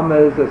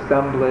Brahma's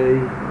assembly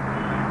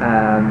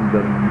and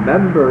the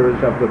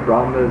members of the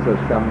Brahma's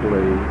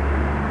assembly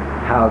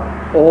have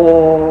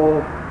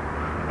all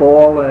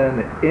fallen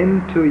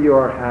into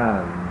your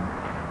hands.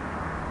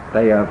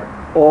 They have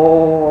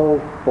all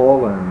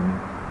fallen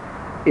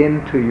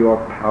into your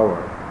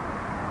power.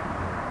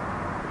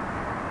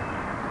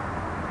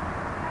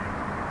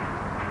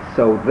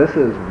 So this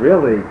is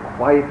really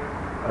quite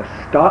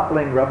a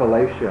startling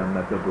revelation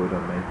that the Buddha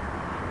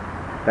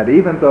makes. That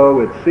even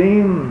though it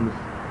seems,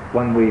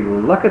 when we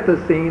look at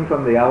the scene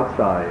from the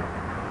outside,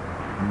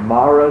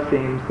 Mara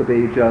seems to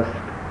be just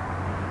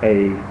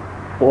a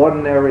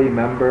ordinary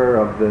member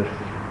of this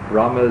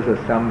Brahma's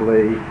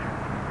assembly,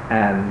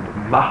 and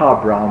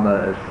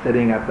Mahabrahma is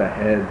sitting at the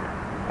head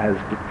as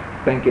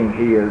thinking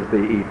he is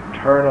the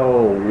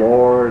eternal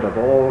Lord of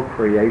all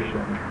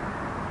creation.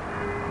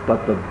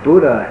 But the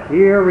Buddha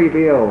here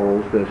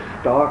reveals this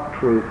stark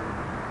truth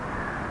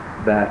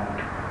that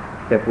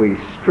if we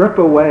strip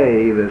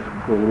away this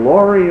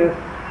glorious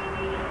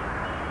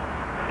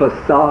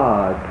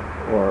facade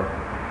or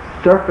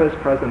surface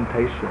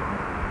presentation,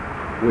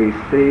 we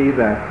see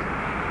that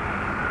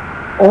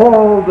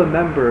all the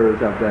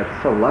members of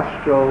that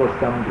celestial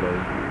assembly,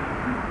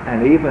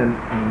 and even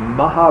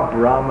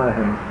Mahabrahma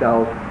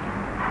himself,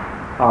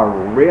 are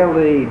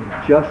really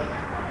just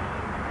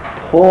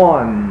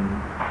pawns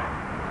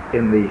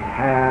in the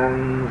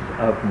hands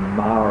of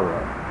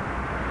Mara.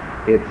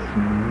 It's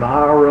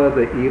Mara,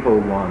 the evil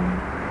one,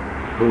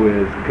 who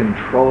is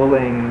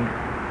controlling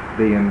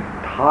the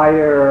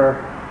entire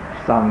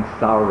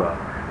samsara,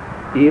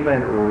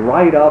 even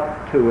right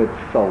up to its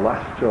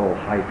celestial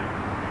heights.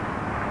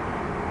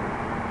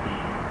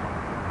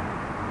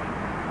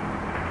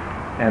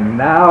 And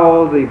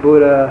now the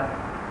Buddha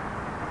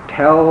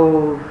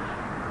tells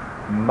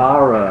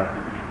Mara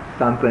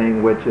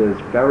something which is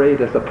very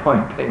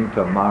disappointing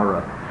to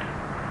Mara.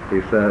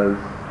 He says,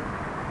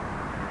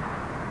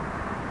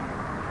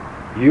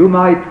 "You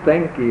might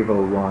think,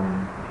 evil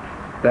one,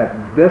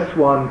 that this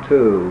one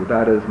too,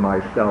 that is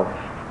myself,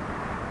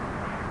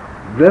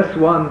 this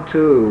one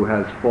too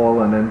has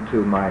fallen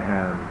into my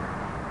hands,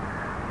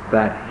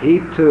 that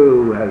he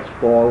too has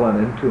fallen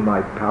into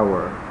my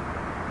power.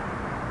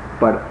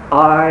 But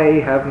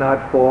I have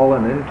not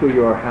fallen into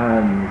your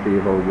hands,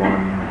 evil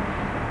one.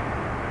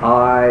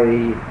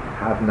 I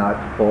have not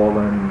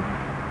fallen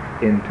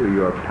into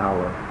your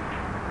power."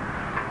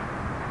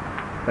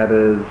 That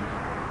is,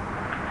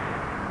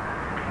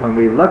 when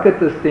we look at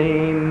the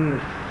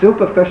scene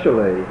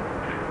superficially,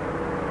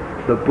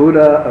 the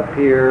Buddha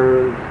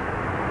appears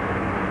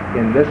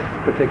in this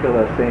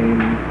particular scene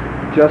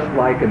just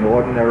like an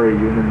ordinary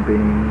human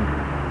being,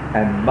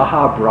 and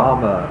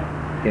Mahabrahma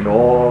in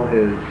all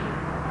his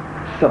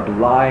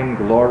sublime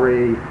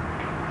glory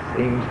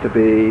seems to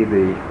be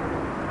the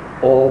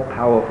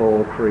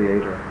all-powerful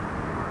creator.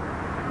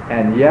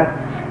 And yet,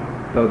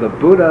 though the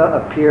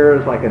Buddha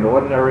appears like an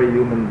ordinary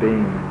human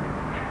being,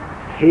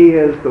 he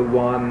is the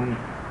one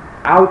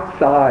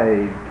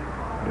outside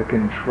the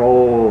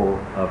control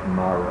of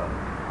Mara.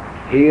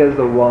 He is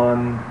the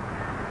one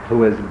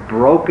who has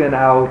broken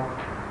out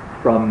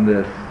from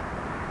this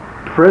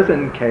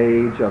prison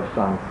cage of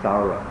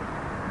samsara,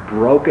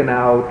 broken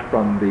out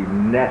from the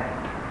net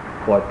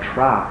or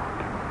trap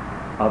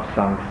of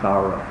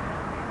samsara.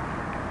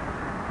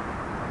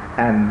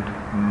 And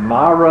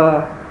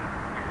Mara,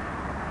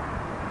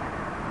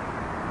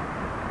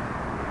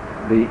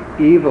 the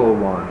evil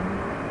one,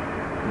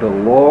 the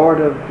Lord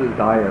of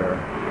Desire,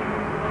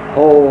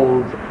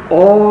 holds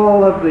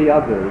all of the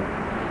others,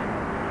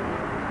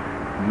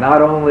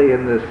 not only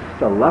in this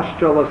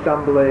celestial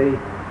assembly,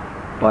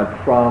 but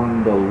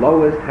from the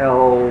lowest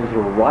hells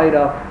right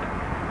up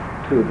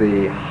to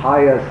the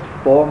highest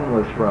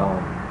formless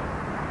realms.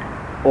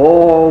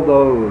 All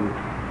those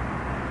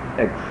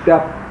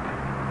except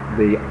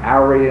the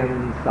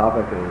Aryan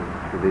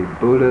Savakas, the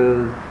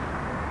Buddhas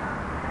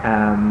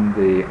and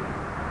the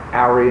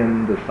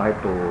Aryan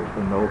disciples,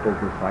 the noble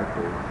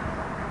disciples,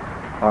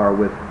 are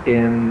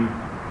within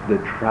the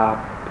trap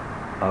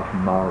of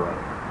Mara.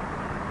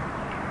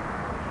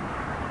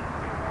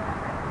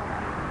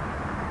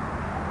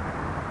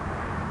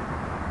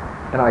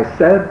 And I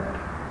said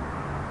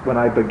when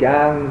I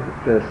began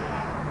this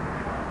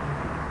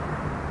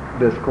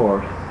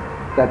discourse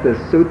that this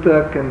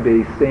sutta can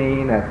be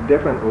seen at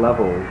different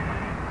levels,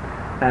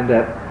 and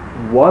at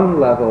one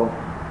level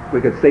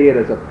we could see it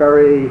as a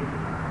very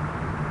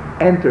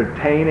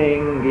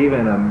entertaining,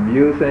 even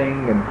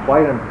amusing, and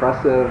quite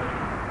impressive,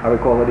 I would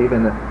call it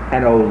even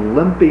an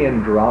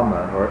Olympian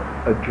drama, or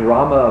a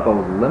drama of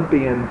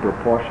Olympian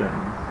proportions.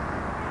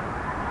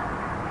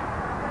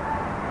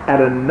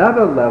 At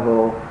another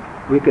level,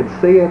 we could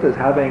see it as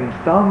having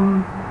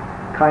some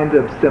kind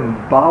of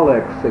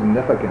symbolic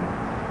significance.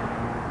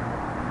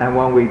 And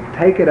when we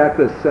take it at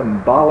this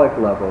symbolic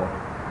level,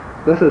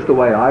 this is the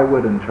way I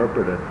would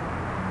interpret it.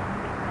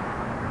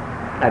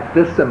 At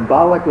this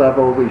symbolic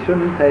level, we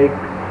shouldn't take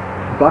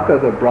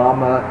Bhikkhu the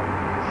Brahma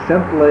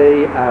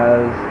simply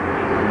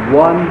as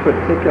one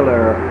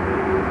particular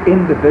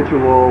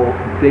individual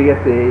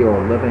deity or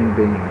living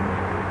being,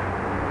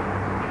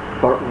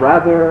 but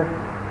rather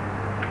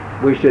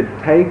we should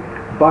take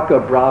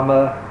Bhikkhu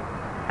Brahma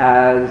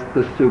as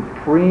the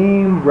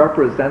supreme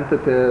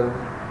representative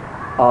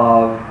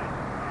of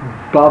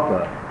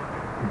bhava,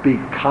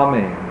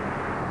 becoming,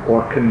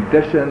 or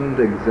conditioned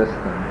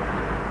existence.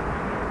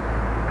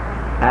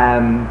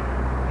 And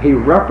he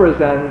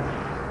represents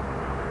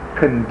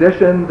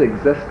conditioned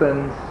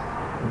existence,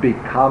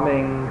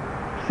 becoming,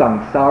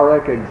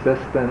 samsaric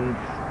existence,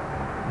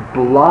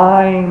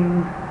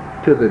 blind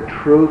to the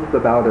truth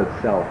about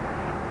itself.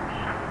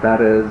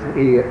 That is,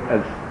 he,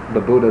 as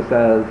the Buddha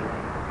says,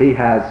 he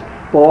has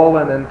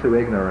fallen into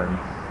ignorance,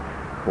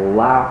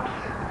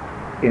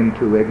 lapsed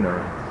into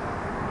ignorance.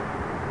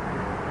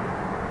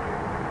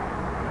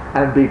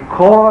 And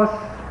because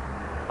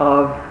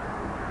of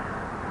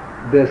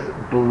this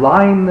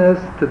blindness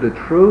to the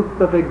truth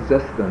of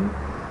existence,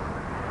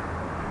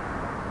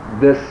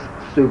 this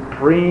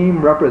supreme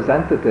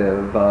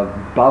representative of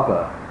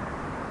bhava,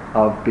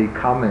 of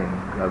becoming,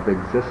 of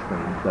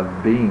existence,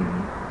 of being,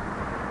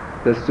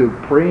 the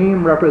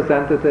supreme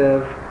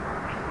representative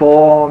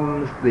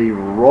forms the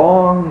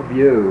wrong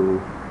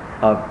view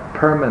of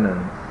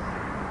permanence,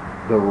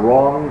 the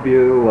wrong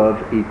view of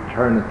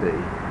eternity,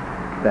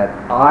 that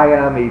I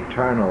am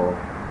eternal,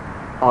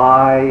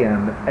 I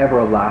am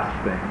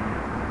everlasting.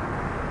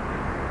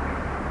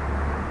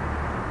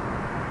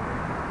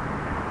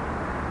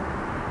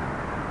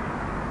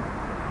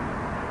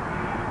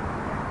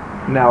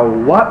 Now,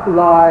 what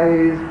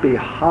lies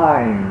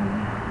behind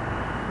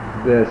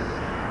this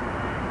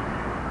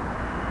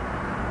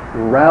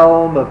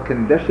realm of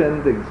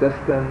conditioned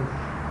existence,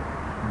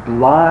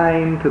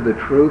 blind to the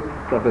truth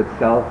of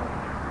itself,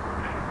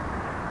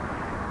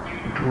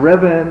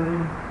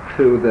 driven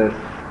to this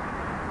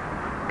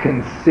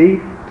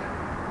conceit,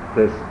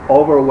 this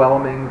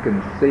overwhelming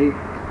conceit,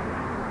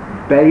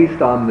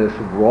 based on this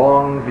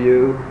wrong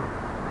view.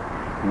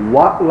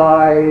 What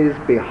lies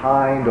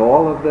behind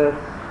all of this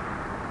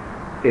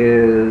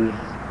is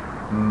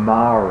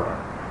Mara.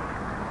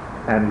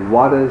 And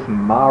what is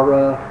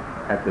Mara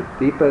at the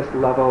deepest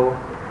level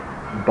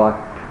but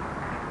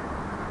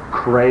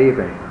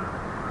craving,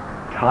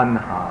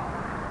 tanha,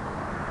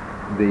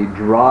 the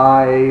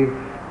drive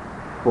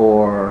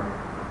for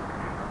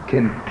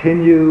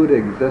continued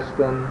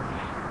existence,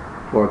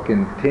 for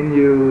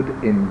continued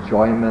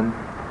enjoyment.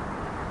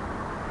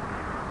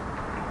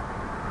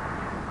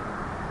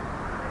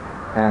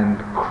 And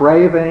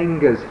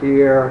craving is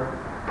here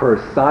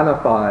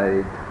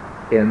personified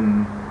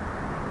in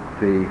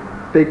the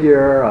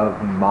figure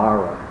of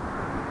Mara.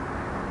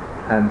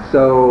 And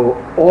so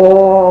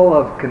all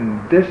of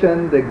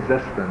conditioned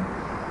existence,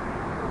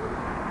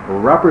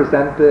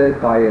 represented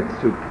by its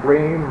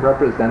supreme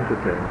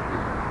representative,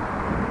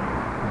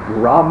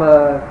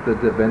 Brahma, the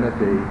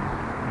divinity,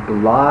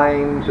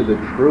 blind to the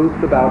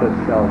truth about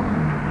itself,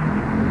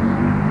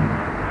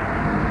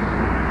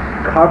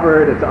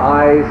 its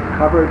eyes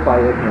covered by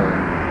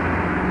ignorance,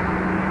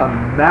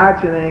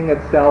 imagining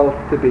itself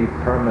to be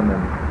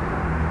permanent.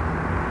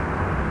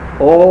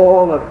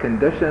 All of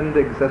conditioned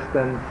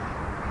existence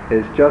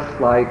is just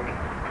like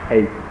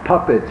a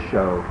puppet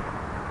show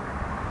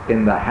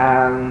in the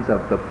hands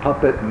of the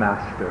puppet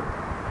master.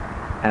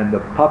 And the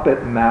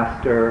puppet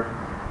master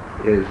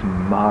is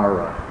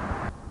Mara.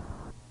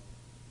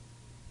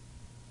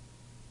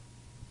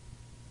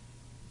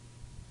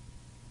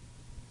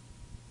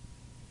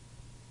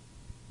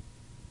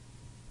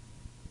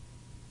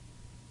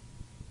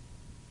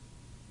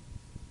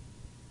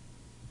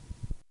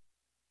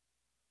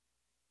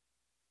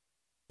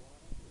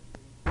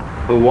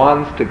 Who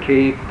wants to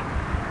keep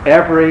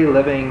every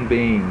living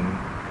being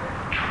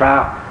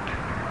trapped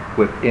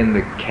within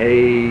the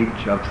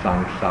cage of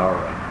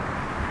samsara.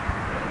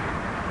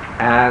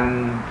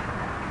 And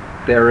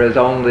there is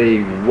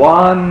only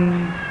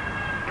one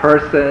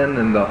person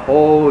in the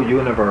whole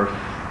universe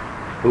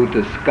who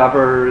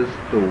discovers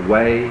the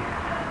way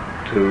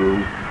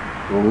to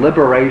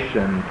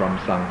liberation from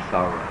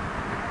samsara,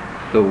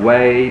 the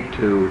way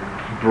to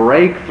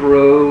break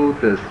through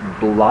this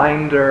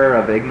blinder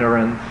of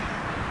ignorance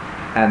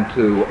and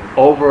to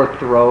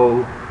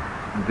overthrow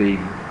the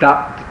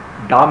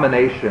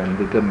domination,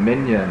 the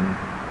dominion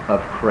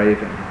of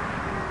craving.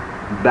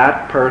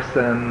 That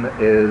person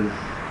is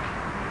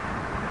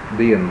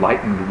the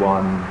enlightened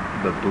one,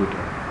 the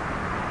Buddha.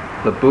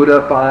 The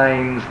Buddha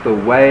finds the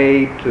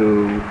way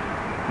to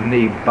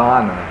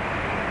Nibbana,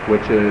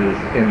 which is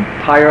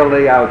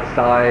entirely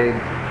outside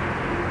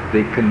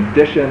the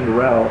conditioned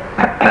realm,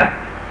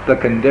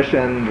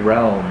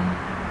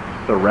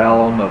 the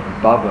realm of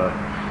Bhava,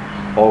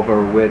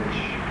 over which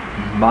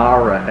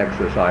Mara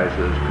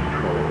exercises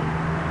control.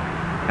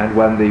 And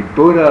when the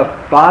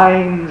Buddha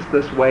finds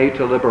this way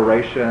to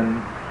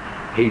liberation,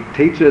 he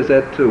teaches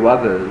it to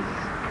others,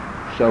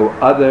 so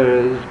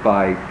others,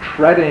 by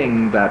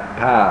treading that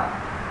path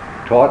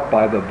taught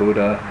by the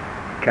Buddha,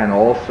 can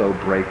also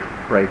break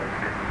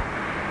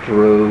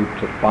through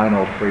to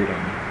final freedom.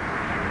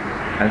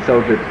 And so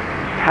the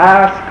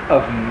task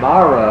of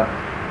Mara,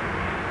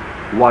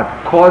 what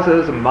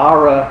causes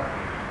Mara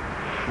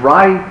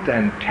fright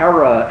and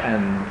terror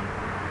and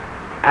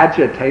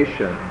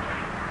agitation,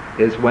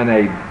 is when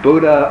a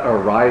Buddha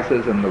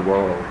arises in the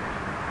world,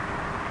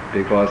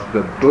 because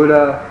the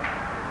Buddha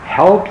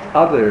helps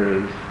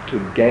others to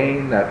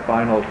gain that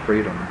final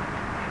freedom.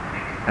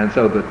 And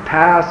so the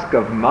task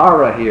of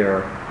Mara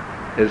here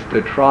is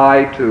to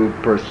try to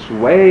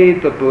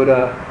persuade the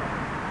Buddha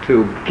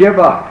to give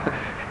up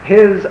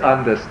his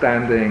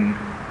understanding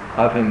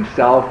of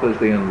himself as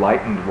the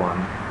enlightened one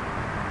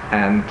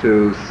and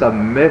to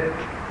submit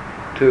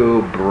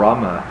to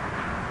Brahma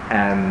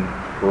and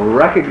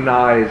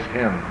recognize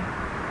him,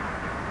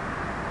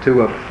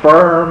 to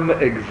affirm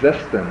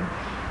existence,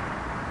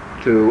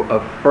 to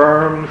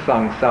affirm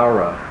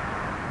samsara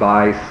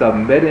by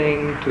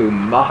submitting to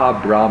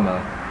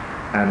Mahabrahma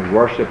and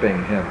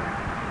worshipping him.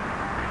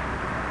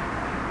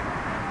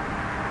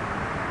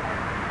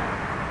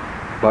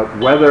 But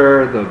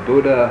whether the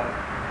Buddha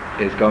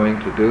is going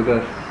to do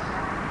this,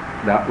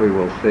 that we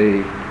will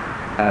see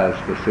as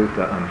the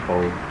sutta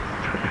unfolds.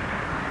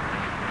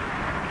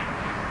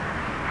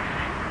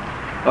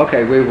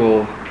 Okay, we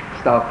will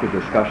stop the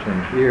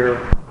discussion here.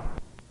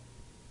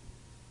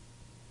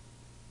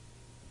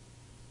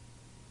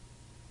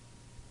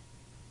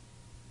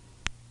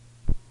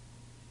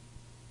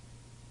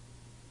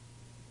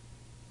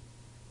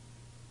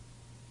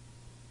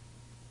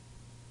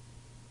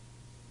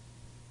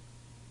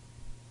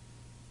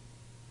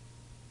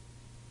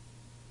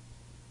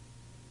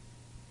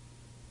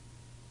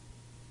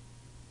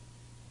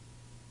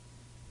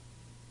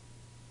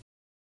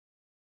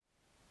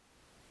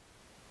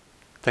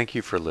 Thank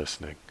you for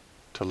listening.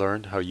 To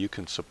learn how you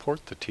can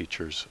support the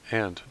teachers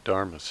and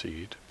Dharma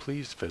Seed,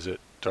 please visit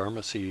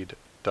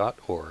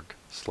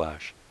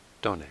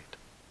dharmaseed.org/donate.